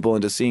trick people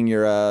into seeing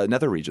your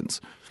nether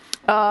regions?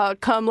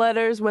 Cum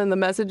letters when the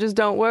messages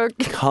don't work.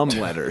 Cum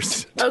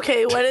letters.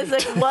 Okay, what is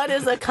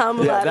a cum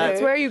letter?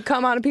 That's where you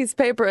come on a piece of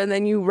paper and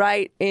then you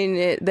write in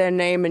it their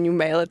name and you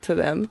mail it to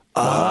them.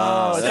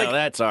 Oh, now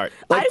that's art.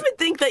 I would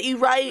think that you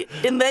write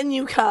and then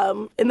you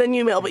come and then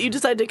you mail, but you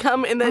decide to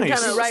come and then Nice.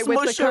 kind of Write with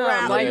the smush cum,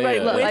 around. like, You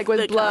write like with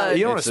the blood. cum.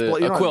 You don't want It's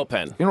to a quill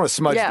pen. You don't want to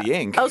smudge Yeah. the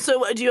ink. Oh,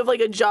 so do you have like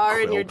a jar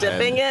and you're pen.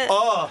 dipping it?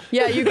 Oh,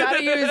 Yeah, you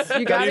gotta use.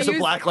 You gotta use a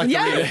black light to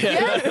read it.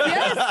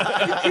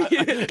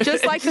 Yes.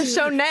 Just like the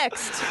show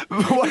Next.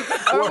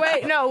 Or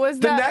wait, no, was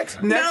the that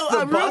next No, the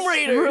Room bus.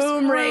 Raiders.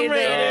 Room Raiders?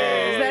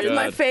 That's God.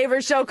 my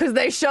favorite show because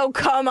they show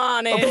cum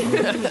on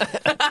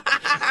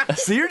it.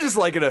 So you're just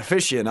like an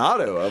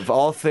aficionado of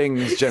all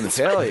things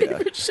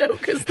genitalia. Show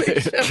because they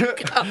show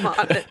come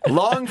on it.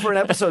 Long for an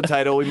episode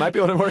title. We might be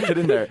able to work it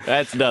in there.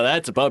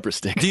 That's a bumper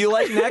stick. Do you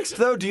like Next,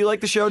 though? Do you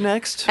like the show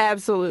Next?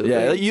 Absolutely.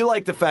 Yeah, you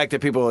like the fact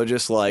that people are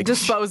just like...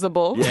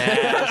 Disposable.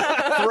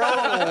 Yeah. Throw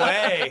them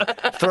away.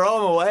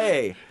 Throw them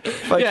away.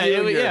 Like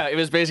It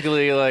was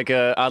basically like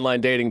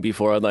online dating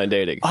before online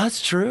dating. Oh,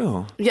 that's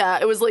true. Yeah,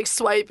 it was like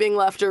swiping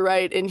left or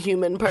right in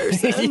human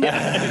person.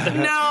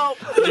 No.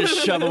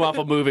 Just shove them off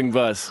a moving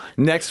bus.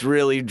 Next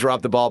really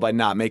dropped the ball by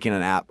not making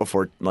an app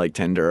before like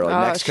Tinder.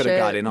 Like, Next could have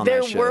got in on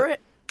that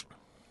shit.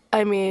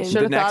 I mean,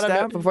 should have thought of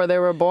app? it before they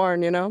were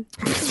born, you know?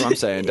 That's what I'm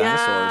saying.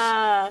 Dinosaurs.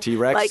 Yeah.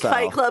 T-Rex like style.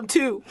 Fight Club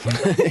 2.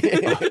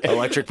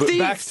 Electric Blue.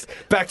 Back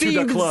to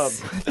the club.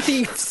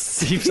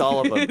 Thieves,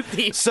 all of them.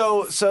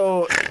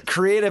 So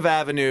creative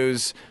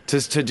avenues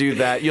to do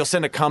that. You'll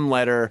send a cum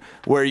letter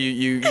where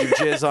you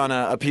jizz on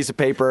a piece of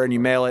paper and you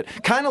mail it.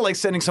 Kind of like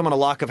sending someone a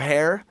lock of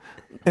hair.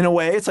 In a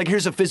way, it's like,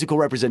 here's a physical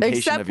representation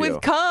Except of you.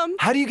 with cum.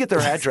 How do you get their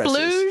addresses?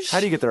 Splooge. How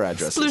do you get their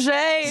addresses?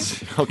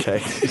 Splooge. Okay.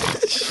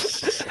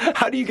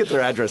 How do you get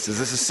their addresses?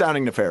 This is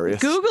sounding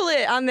nefarious. Google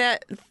it on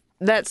that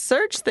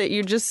search that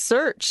you just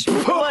searched.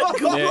 What?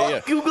 Google?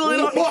 Yeah. Google it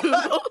on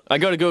Google? I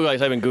go to Google, I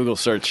type in Google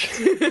search.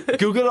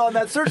 Google it on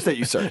that search that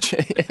you search.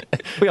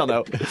 We all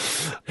know.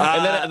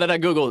 And then I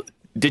Google,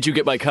 did you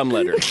get my cum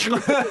letter? You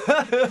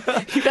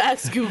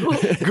ask Google.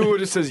 Google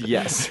just says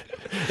yes.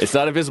 It's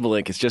not a visible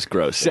ink, it's just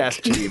gross.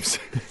 Ask Jeeves.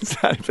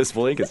 It's not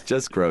invisible ink, it's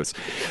just gross.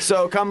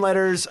 So, cum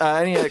letters,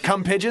 any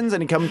cum pigeons?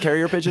 Any cum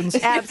carrier pigeons?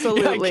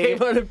 Absolutely. I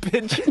came on a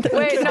pigeon.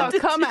 Wait, no,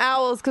 cum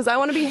owls, because I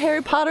want to be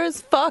Harry Potter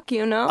as fuck,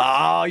 you know?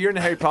 Oh, you're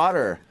into Harry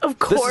Potter. Of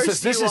course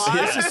This you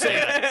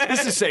are.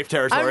 This is safe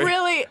territory.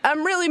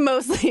 I'm really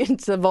mostly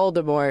into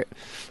Voldemort.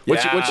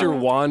 What's your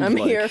wand I'm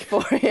like? here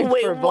for it.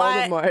 Wait, for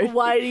Voldemort.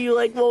 why do you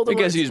like Voldemort?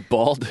 Because he's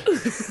bald.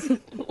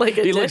 like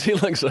a he dick.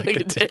 looks like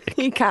a dick.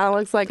 He kind of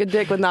looks like a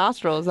dick with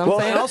nostrils. I'm Well,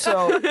 saying. and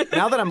also,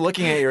 now that I'm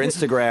looking at your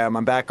Instagram,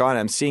 I'm back on it,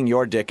 I'm seeing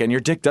your dick, and your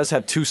dick does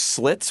have 2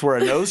 slits where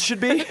a nose should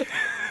be.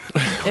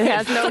 It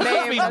has no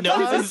name. That's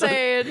all I'm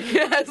saying.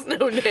 It has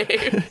no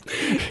name.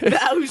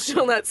 Thou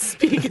shall not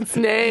speak its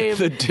name.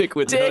 The dick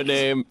with no Dick.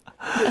 name.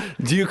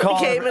 Do you call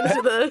Came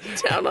into the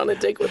town on a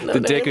dick with no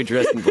The name. dick who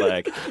dressed in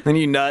black. Then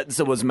you nut in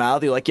someone's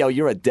mouth, you're like, yo,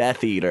 you're a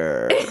Death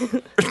Eater.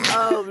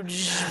 Oh,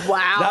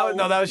 wow.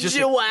 That was just...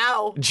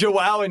 Wow.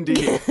 Jowow,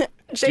 indeed.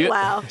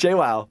 Wow.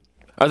 J-Wow.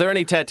 Are there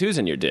any tattoos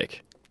in your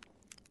dick?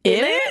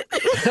 In it?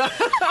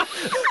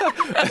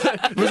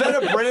 Was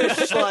that a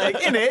British, like,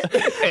 in it?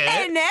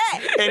 In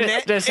it. In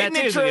it? There's Isn't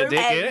it tattoos in your true?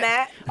 dick, And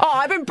that. Oh,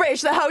 I've been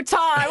British the whole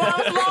time. I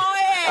was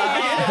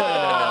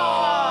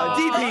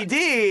lying.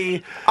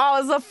 DPD. I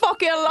was a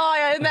fucking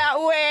liar in that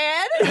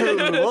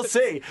win. We'll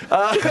see.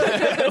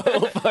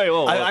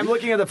 Oh, I'm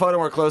looking at the photo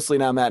more closely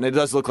now, Matt, and it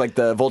does look like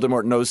the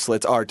Voldemort nose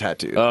slits are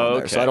tattooed on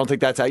there. okay. So I don't think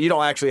that's how... You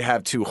don't actually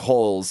have 2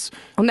 holes.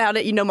 Well, now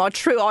that you know my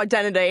true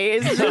identity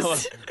is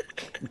just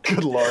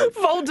Good Lord.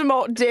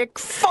 Voldemort dick.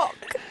 Fuck.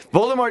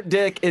 Voldemort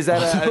Dick, is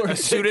that a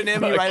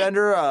pseudonym you write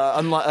under?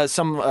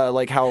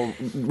 Like how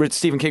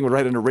Stephen King would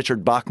write under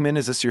Richard Bachman?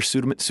 Is this your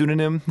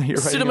pseudonym? You're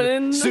writing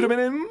under?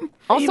 Pseudonym?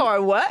 I'm sorry,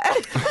 what?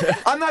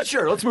 I'm not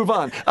sure. Let's move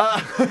on.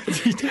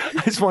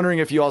 I was wondering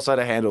if you also had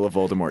a handle of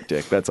Voldemort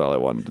Dick. That's all I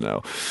wanted to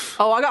know.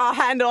 Oh, I got a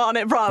handle on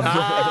it, bro.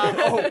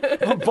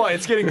 Oh boy,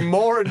 it's getting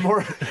more and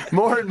more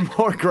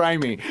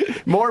grimy.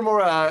 More and more,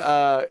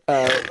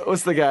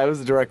 what's the guy? Who's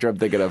the director I'm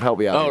thinking of? Help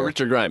me out. Oh, here.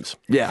 Richard Grimes.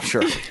 Yeah,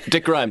 sure.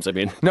 Dick Grimes, I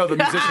mean. No, the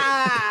musician.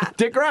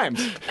 Dick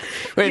Grimes.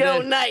 Wait,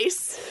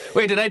 Nice.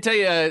 Wait, did I tell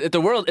you at the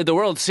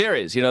World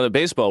Series? You know, the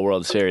baseball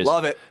World Series.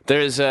 Love it.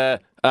 There's the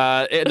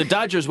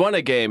Dodgers won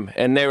a game,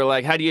 and they were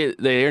like,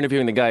 they're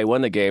interviewing the guy who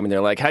won the game, and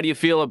they're like, how do you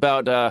feel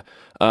about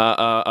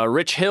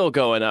Rich Hill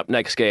going up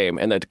next game?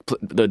 And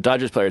the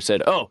Dodgers player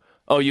said, oh,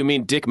 you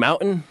mean Dick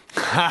Mountain?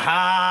 Nailed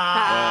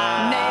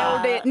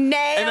it. And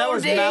that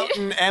was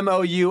Mountain,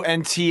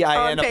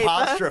 M-O-U-N-T-I-N On paper.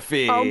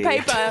 apostrophe. On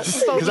paper.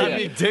 Because I'd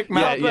be Dick Yeah,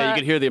 Mountain. you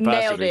could hear the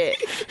Nailed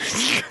apostrophe.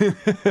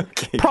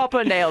 it.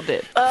 Proper nailed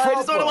it. I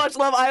just want to watch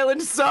Love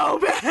Island so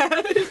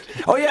bad.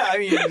 Oh, yeah. I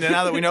mean,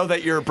 now that we know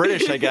that you're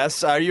British, I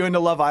guess. Are you into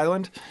Love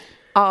Island?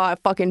 Oh, I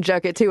fucking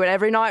jerk it to it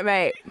every night,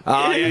 mate.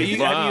 Oh, yeah.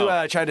 Wow.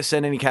 Have you tried to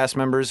send any cast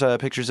members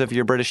pictures of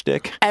your British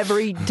dick?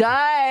 Every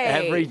day.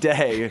 Every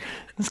day.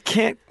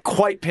 Can't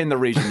quite pin the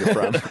region you're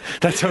from.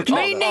 That's okay.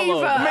 Me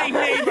neither. Me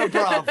neither,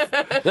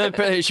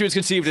 bro. She was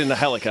conceived in a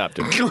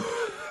helicopter.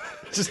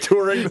 Just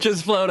touring.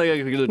 Just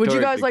floating. Would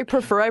you guys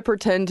prefer I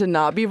pretend to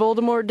not be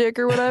Voldemort dick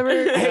or whatever?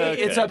 Hey,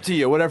 it's up to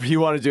you. Whatever you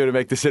want to do to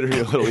make this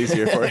interview a little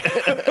easier for you.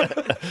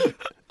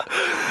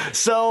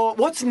 So,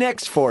 what's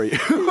next for you?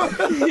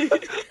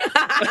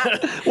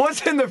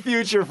 What's in the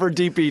future for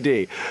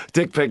DPD?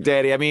 Dick Pic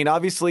Daddy. I mean,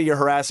 obviously you're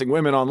harassing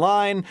women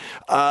online.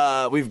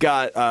 We've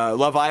got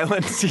Love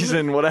Island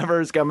season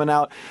whatever is coming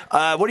out.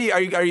 What do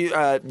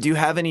you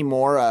have any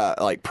more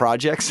like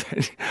projects?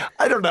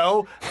 I don't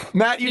know.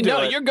 Matt, you do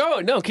it. You're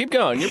going. No, keep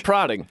going. You're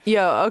prodding.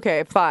 Yo,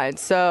 okay, fine.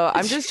 So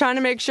I'm just trying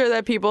to make sure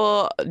that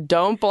people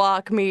don't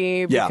block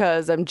me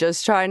because I'm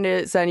just trying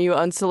to send you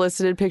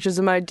unsolicited pictures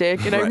of my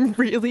dick, and I'm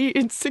really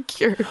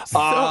insecure.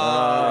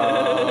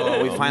 So.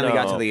 We finally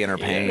got to the inner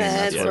pain.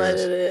 That's what it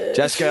is.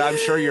 Jessica, I'm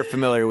sure you're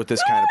familiar with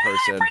this kind of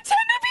person. I pretend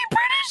to be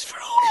British for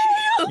a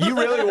while. You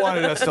really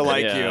wanted us to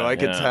like you. I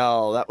could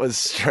tell. That was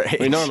strange.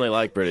 We normally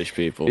like British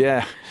people.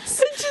 Yeah.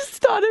 I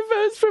just thought if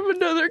I was from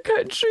another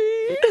country.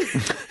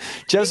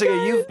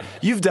 Jessica,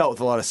 you've dealt with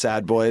a lot of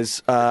sad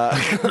boys.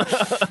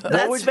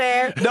 That's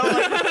fair. No,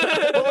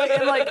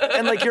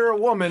 like you're a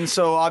woman,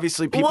 so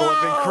obviously people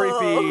have been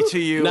creepy to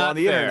you on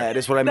the internet.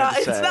 Is what I meant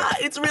to say. It's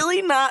not. It's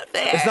really not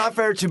fair. It's not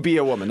fair to be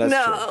a woman. That's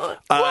true. No.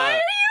 Why are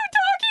you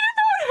talking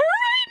about her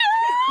right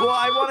now? Well,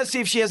 I want to see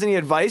if she has any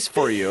advice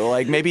for you,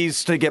 like maybe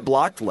to get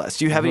blocked less.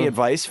 Do you have any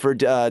advice for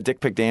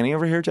Dick Pic Danny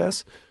over here,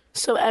 Jess?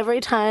 So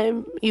every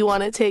time you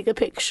want to take a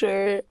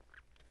picture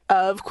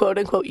of quote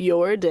unquote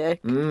your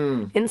dick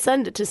and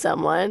send it to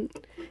someone,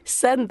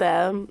 send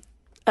them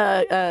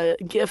a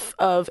gif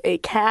of a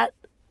cat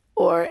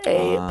or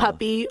a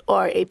puppy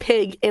or a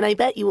pig, and I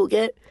bet you will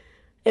get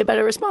a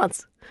better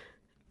response.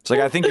 It's like,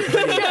 I think you're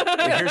pretty,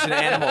 here's an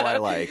animal I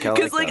like.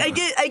 Because I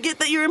get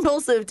that you're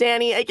impulsive,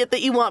 Danny. I get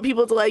that you want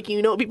people to like you.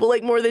 You know what people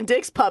like more than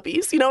dicks?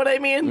 Puppies. You know what I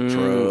mean?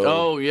 True.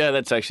 Oh yeah,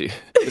 that's actually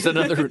is that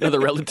another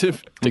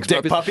relative. Dick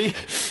puppy.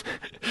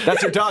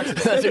 That's your dog.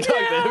 That's your dog.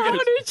 Yeah, how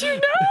did you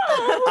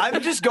know?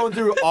 I'm just going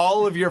through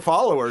all of your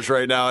followers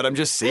right now, and I'm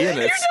just seeing it. You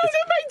know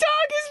that my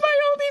dog is my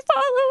only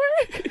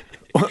follower.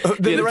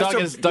 The dog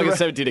has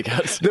 17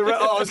 accounts.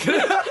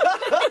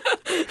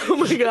 Oh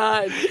my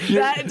god,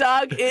 that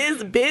dog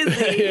is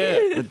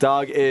busy. The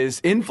dog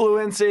is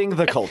influencing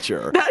the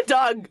culture. That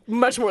dog,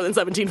 much more than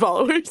 17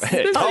 followers.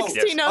 The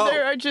 16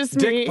 other are just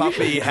me. Dick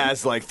Puppy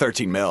has like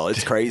 13 mil.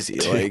 It's crazy.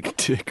 Like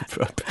Dick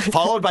Puppy.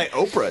 Followed by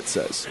Oprah, it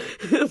says.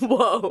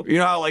 Whoa. You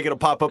know how like it'll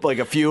pop up like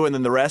a few and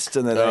then the rest,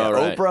 and then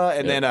right. Oprah,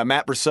 and then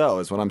Matt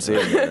Brousseau is what I'm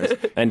seeing here.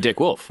 And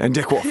Dick Wolf. And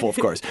Dick Wolf, of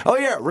course. Oh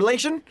yeah,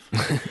 relation?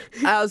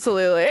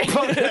 Absolutely.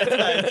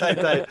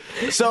 Tight.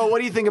 So what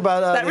do you think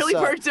about That this, really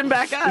perked him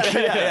back up.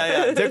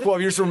 Yeah. Dick Wolf,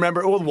 you just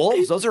remember, well,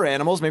 wolves, those are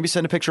animals. Maybe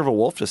send a picture of a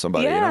wolf to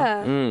somebody.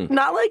 Yeah. You know?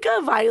 Not like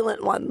a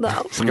violent one,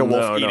 though. It's like a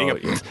wolf eating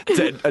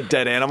a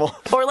dead animal.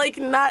 Or like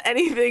not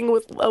anything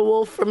with a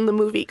wolf from the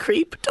movie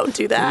Creep. Don't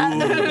do that.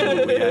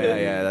 Ooh,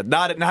 yeah.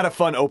 Not a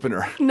fun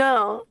opener.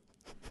 No.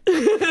 What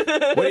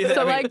do you think?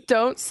 So, like,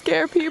 don't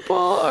scare people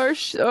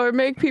or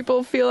make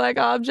people feel like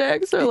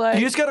objects, or like...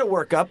 You just got to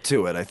work up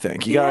to it, I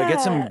think. You got to get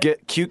some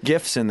cute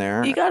gifts in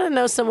there. You got to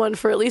know someone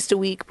for at least a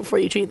week before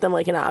you treat them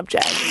like an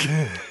object.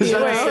 Is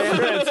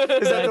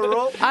that the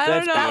rule? I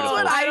don't know.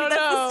 That's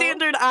the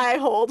standard I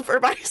hold for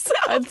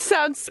myself. It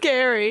sounds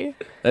scary.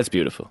 That's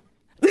beautiful.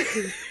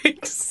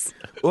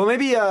 Well,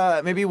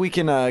 maybe we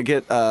can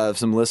get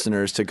some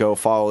listeners to go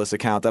follow this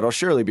account. That'll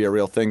surely be a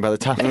real thing by the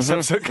time this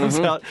episode comes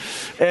out,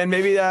 and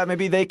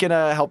maybe they can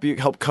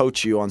help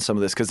coach you on some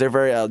of this, because they're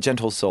very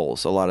gentle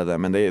souls, a lot of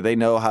them, and they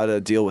know how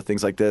to deal with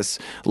things like this.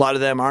 A lot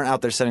of them aren't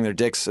out there sending their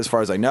dicks, as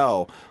far as I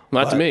know.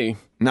 Not to me.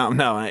 No.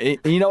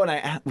 You know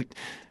what?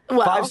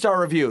 5-star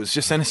reviews.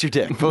 Just send us your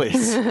dick,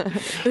 please.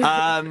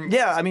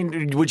 Yeah, I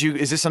mean,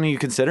 is this something you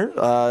consider?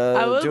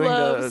 I would doing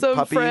love the some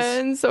puppies?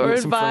 friends or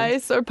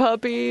advice or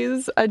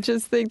puppies. I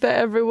just think that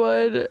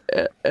everyone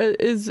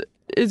is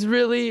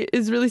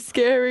really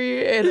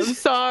scary, and I'm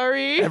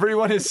sorry.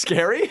 Everyone is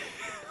scary?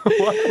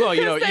 Well,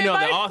 you know they the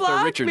might author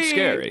block Richard me.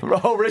 Scary.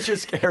 Oh, Richard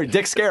Scary.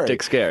 Dick Scary.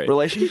 Dick Scary.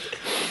 Relation?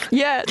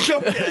 Yeah.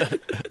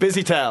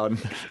 Busy town.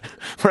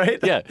 Right?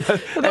 Yeah.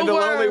 And the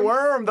lonely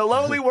worm. The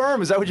lonely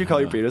worm. Is that what you call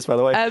your penis, by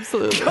the way?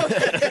 Absolutely.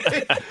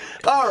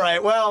 All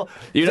right, well.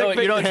 You know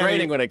it's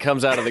raining when it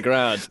comes out of the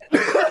ground.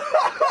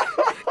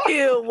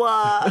 Ew.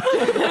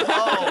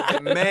 Oh,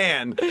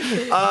 man.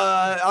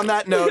 On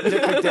that note,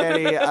 Dick Pic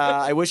Danny,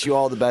 I wish you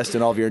all the best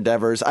in all of your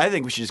endeavors. I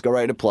think we should just go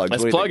right into plugs.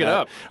 Let's plug it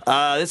up.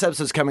 This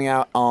episode's coming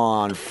out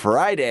on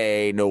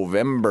Friday,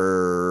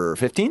 November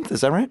 15th.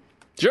 Is that right?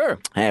 Sure.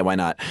 Hey, why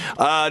not?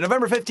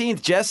 November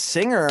 15th, Jess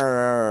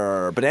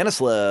Singer, Banana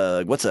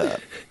Slug. What's up?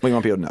 What do you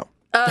want people to know?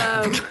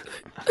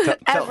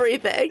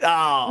 Everything.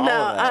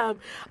 Oh,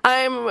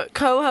 I'm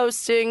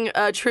co-hosting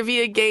a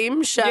trivia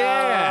game show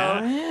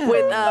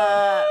with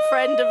a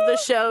friend of the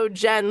show,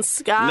 Jen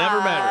Scott. Never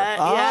met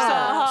her.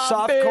 Oh,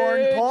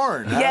 softcore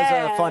porn.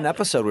 That was a fun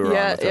episode we were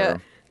on with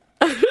her.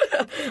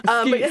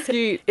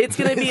 It's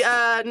going to be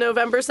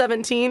November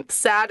 17th,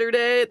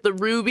 Saturday at the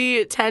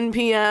Ruby at 10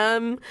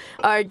 p.m.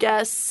 Our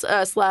guests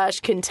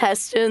 /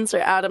 contestants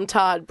are Adam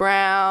Todd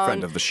Brown,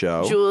 Friend of the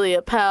show,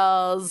 Julia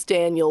Pels,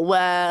 Daniel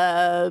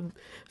Webb,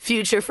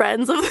 future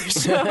friends of the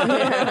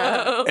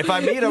show. If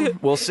I meet them,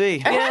 we'll see.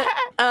 Yeah.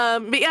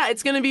 But yeah,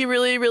 it's going to be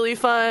really, really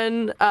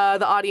fun.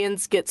 The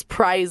audience gets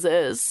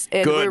prizes,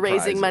 and Good we're raising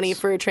prizes. money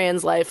for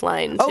Trans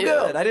Lifeline, too. Oh,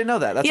 good. I didn't know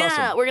that. That's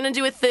awesome. We're going to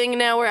do a thing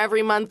now where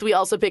every month we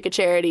also pick a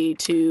charity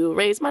to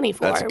raise money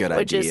for, That's a good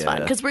which is idea.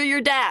 fun, because we're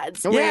your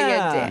dads. We're your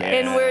Yeah. dad.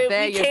 And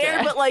They're we your care,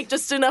 dad. but like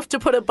just enough to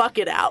put a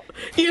bucket out.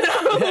 You know?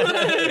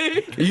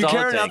 You all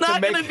care it enough takes. to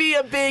Not make... going to be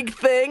a big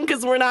thing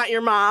because we're not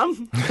your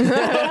mom. We will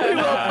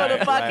put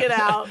a bucket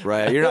out.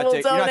 Right. You're And not we'll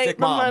Dick, you're not donate Dick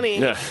the Mom. money.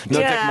 Yeah. No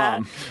Dick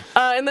Mom.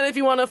 And then if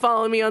you want to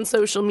follow me on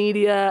social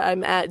media,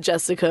 I'm at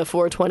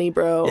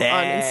Jessica420bro on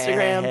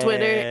Instagram,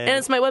 Twitter, and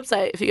it's my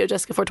website if you go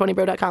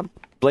jessica420bro.com.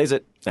 Blaze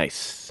it.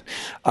 Nice.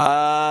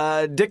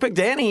 Dick Pic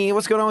Danny,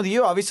 what's going on with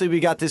you? Obviously, we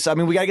got this. I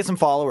mean, we got to get some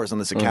followers on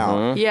this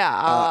account.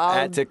 Yeah,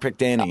 At Dick Pic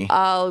Danny.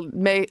 I'll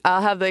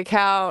have the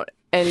account.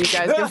 And you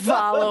guys can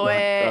follow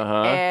it.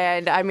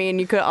 And, I mean,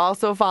 you could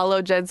also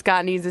follow Jen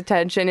Scott Needs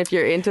Attention if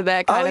you're into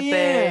that kind of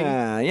thing.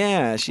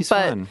 Yeah, she's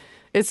But fun.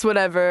 it's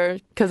whatever,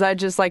 because I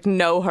just, like,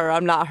 know her.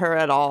 I'm not her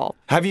at all.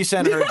 Have you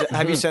sent her?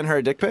 Have you sent her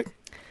a dick pic?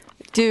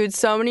 Dude,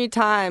 so many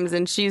times,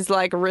 and she's,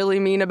 like, really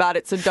mean about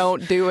it, so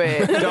don't do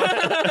it.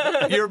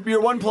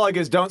 Your one plug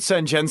is don't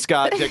send Jen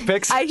Scott dick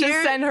pics. I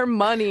just send her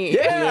money.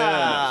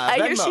 yeah, I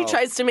hear she Venmo.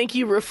 tries to make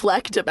you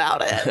reflect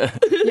about it.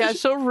 Yeah,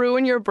 she'll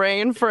ruin your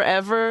brain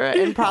forever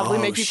and probably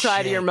make you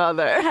cry to your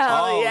mother.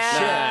 Hell Oh yeah.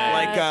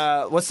 shit!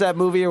 Like what's that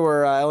movie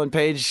where Ellen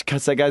Page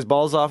cuts that guy's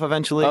balls off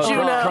eventually? Oh,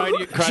 Juno.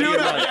 Cry to your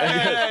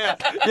mother.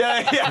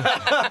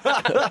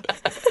 Yeah.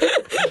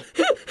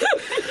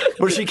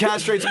 Where she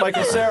castrates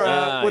Michael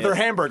Cera with her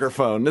hamburger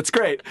phone. That's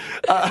great.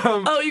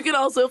 Oh, you can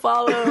also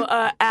follow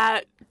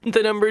at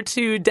the number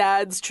 2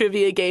 Dad's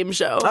Trivia Game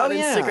Show on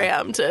yeah.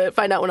 Instagram to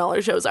find out when all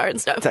our shows are and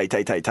stuff. Tight.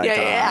 Yeah.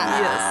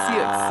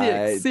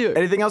 Yes.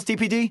 Anything else,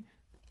 TPD?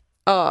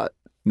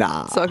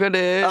 Nah. Suck it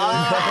in.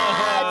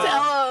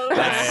 Tell 'em.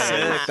 That's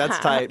sick. That's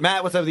tight.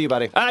 Matt, what's up with you,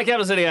 buddy?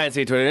 Capital City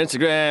INC, Twitter,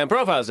 Instagram,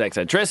 profiles,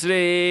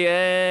 eccentricity,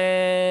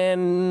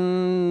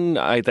 and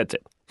that's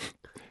it.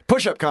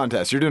 Push-up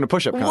contest. You're doing a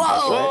push-up contest, right?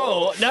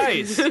 Oh,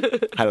 nice.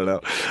 I don't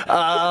know.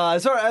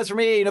 As for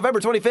me, November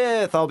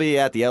 25th, I'll be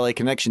at the LA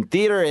Connection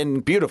Theater in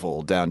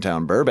beautiful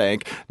downtown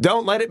Burbank.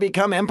 Don't let it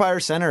become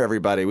Empire Center,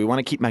 everybody. We want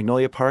to keep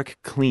Magnolia Park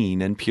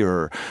clean and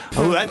pure.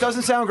 Oh, that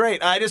doesn't sound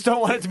great. I just don't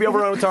want it to be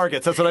overrun with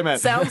targets. That's what I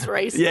meant. Sounds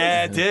racist.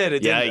 Yeah, it did.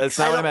 It did. Yikes. That's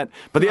not what I meant.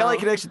 But the LA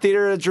Connection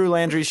Theater, Drew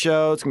Landry's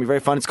show. It's going to be very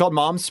fun. It's called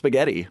Mom's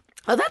Spaghetti.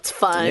 Oh, that's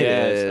fun. It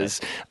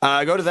is.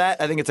 Go to that.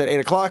 I think it's at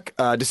 8 o'clock.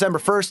 December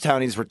 1st,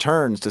 Townies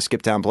returns to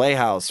Skiptown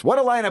Playhouse. What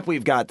a lineup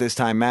we've got this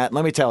time, Matt.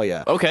 Let me tell you.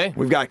 Okay.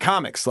 We've got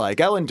comics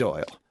like Ellen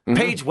Doyle,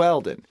 Paige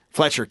Weldon,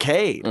 Fletcher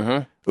Cade.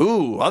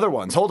 Ooh, other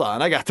ones. Hold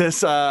on. I got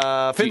this.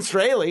 Finn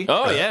Straley.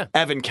 Oh, yeah.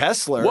 Evan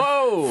Kessler.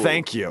 Whoa.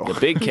 Thank you. The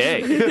big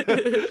K.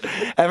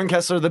 Evan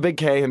Kessler, the big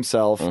K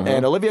himself.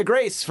 And Olivia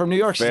Grace from New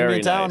York. She's going to be Very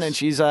in town, nice. and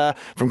she's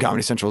from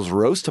Comedy Central's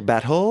Roast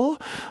Battle.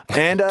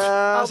 And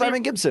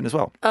Simon Gibson as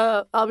well.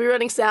 I'll be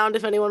running sound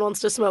if anyone wants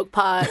to smoke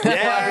pot. Yeah.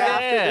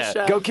 After the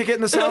show. Go kick it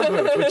in the sound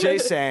booth with Jay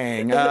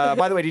Sang.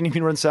 By the way, do you need me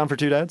to run sound for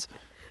 2 dads?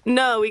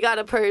 No, we got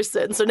a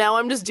person. So now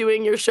I'm just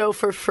doing your show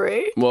for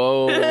free.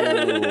 Whoa.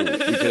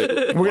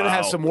 We're going to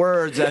have some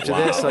words after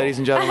this, ladies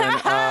and gentlemen.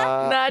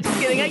 Not just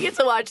kidding. I get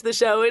to watch the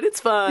show and it's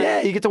fun.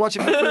 Yeah, you get to watch it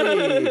for free.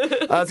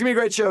 It's going to be a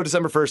great show,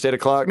 December 1st, 8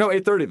 o'clock. No,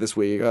 8:30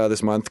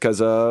 this month, because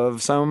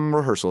of some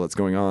rehearsal that's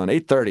going on.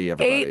 8:30,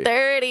 everybody.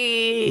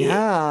 8:30.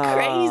 Yeah.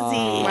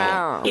 Crazy.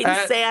 Wow.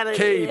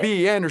 Insanity. At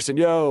KB Anderson,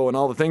 yo, and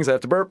all the things I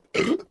have to burp.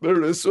 There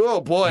it is. Oh,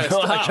 boy.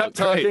 I kept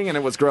talking, great. and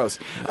it was gross.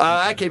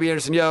 At KB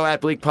Anderson, yo,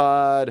 at Bleak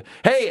Pod.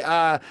 Hey,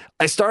 I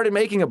started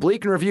making a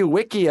Bleak and Review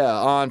Wikia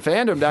on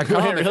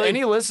fandom.com. If Really?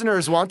 any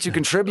listeners want to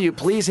contribute,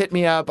 please hit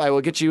me up. I will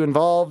get you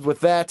involved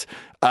with that.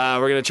 We're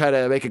going to try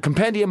to make a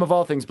compendium of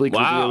all things Bleak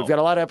Wow. Review. We've got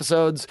a lot of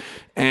episodes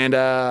and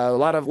a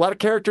lot of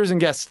characters and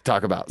guests to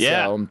talk about.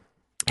 Yeah. So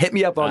hit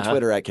me up on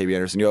Twitter at KB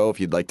Anderson, yo, if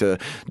you'd like to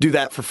do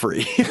that for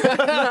free. Fun.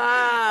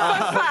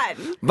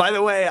 By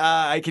the way,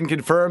 I can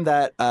confirm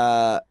that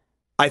I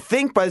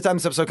think by the time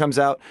this episode comes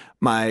out,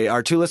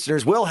 our 2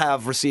 listeners will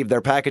have received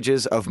their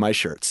packages of my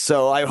shirts.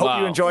 So I hope Wow.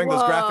 you're enjoying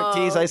those graphic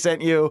tees I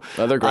sent you.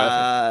 Oh, they're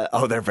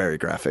graphic. They're very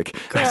graphic.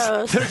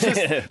 Gross.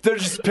 They're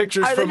just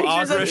pictures Are they from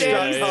pictures of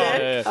Ogrish.com.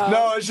 Jerry's dick?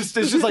 No, it's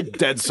just like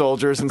dead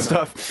soldiers and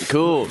stuff.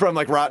 Cool. From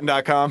like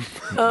Rotten.com.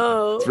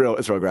 Oh, It's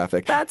real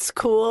graphic. that's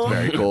cool.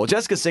 Very cool.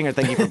 Jessica Singer,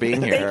 thank you for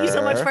being here. Thank you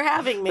so much for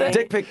having me.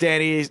 Dick Pic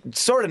Danny,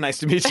 sort of nice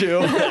to meet you.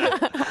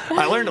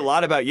 I learned a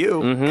lot about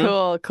you.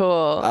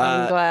 Cool.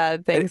 I'm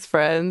glad. Thanks,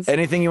 friends.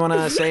 Anything you want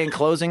to say in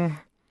closing?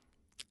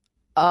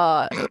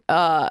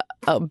 Don't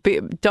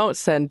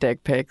send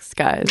dick pics,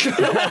 guys.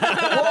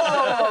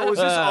 Whoa! Was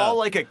this all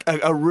like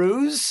a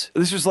ruse?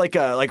 This was like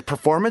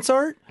performance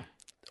art?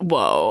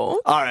 Whoa.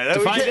 All right.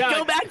 Find Go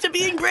out. back to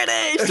being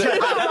British. All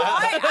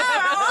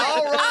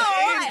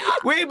right.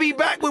 We'll be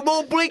back with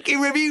more Blinky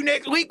Review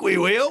next week, we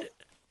will.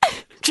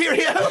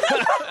 Cheerio.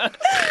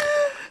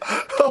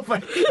 Oh, my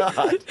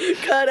God.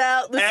 Cut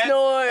out the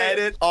snore.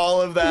 Edit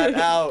all of that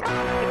out.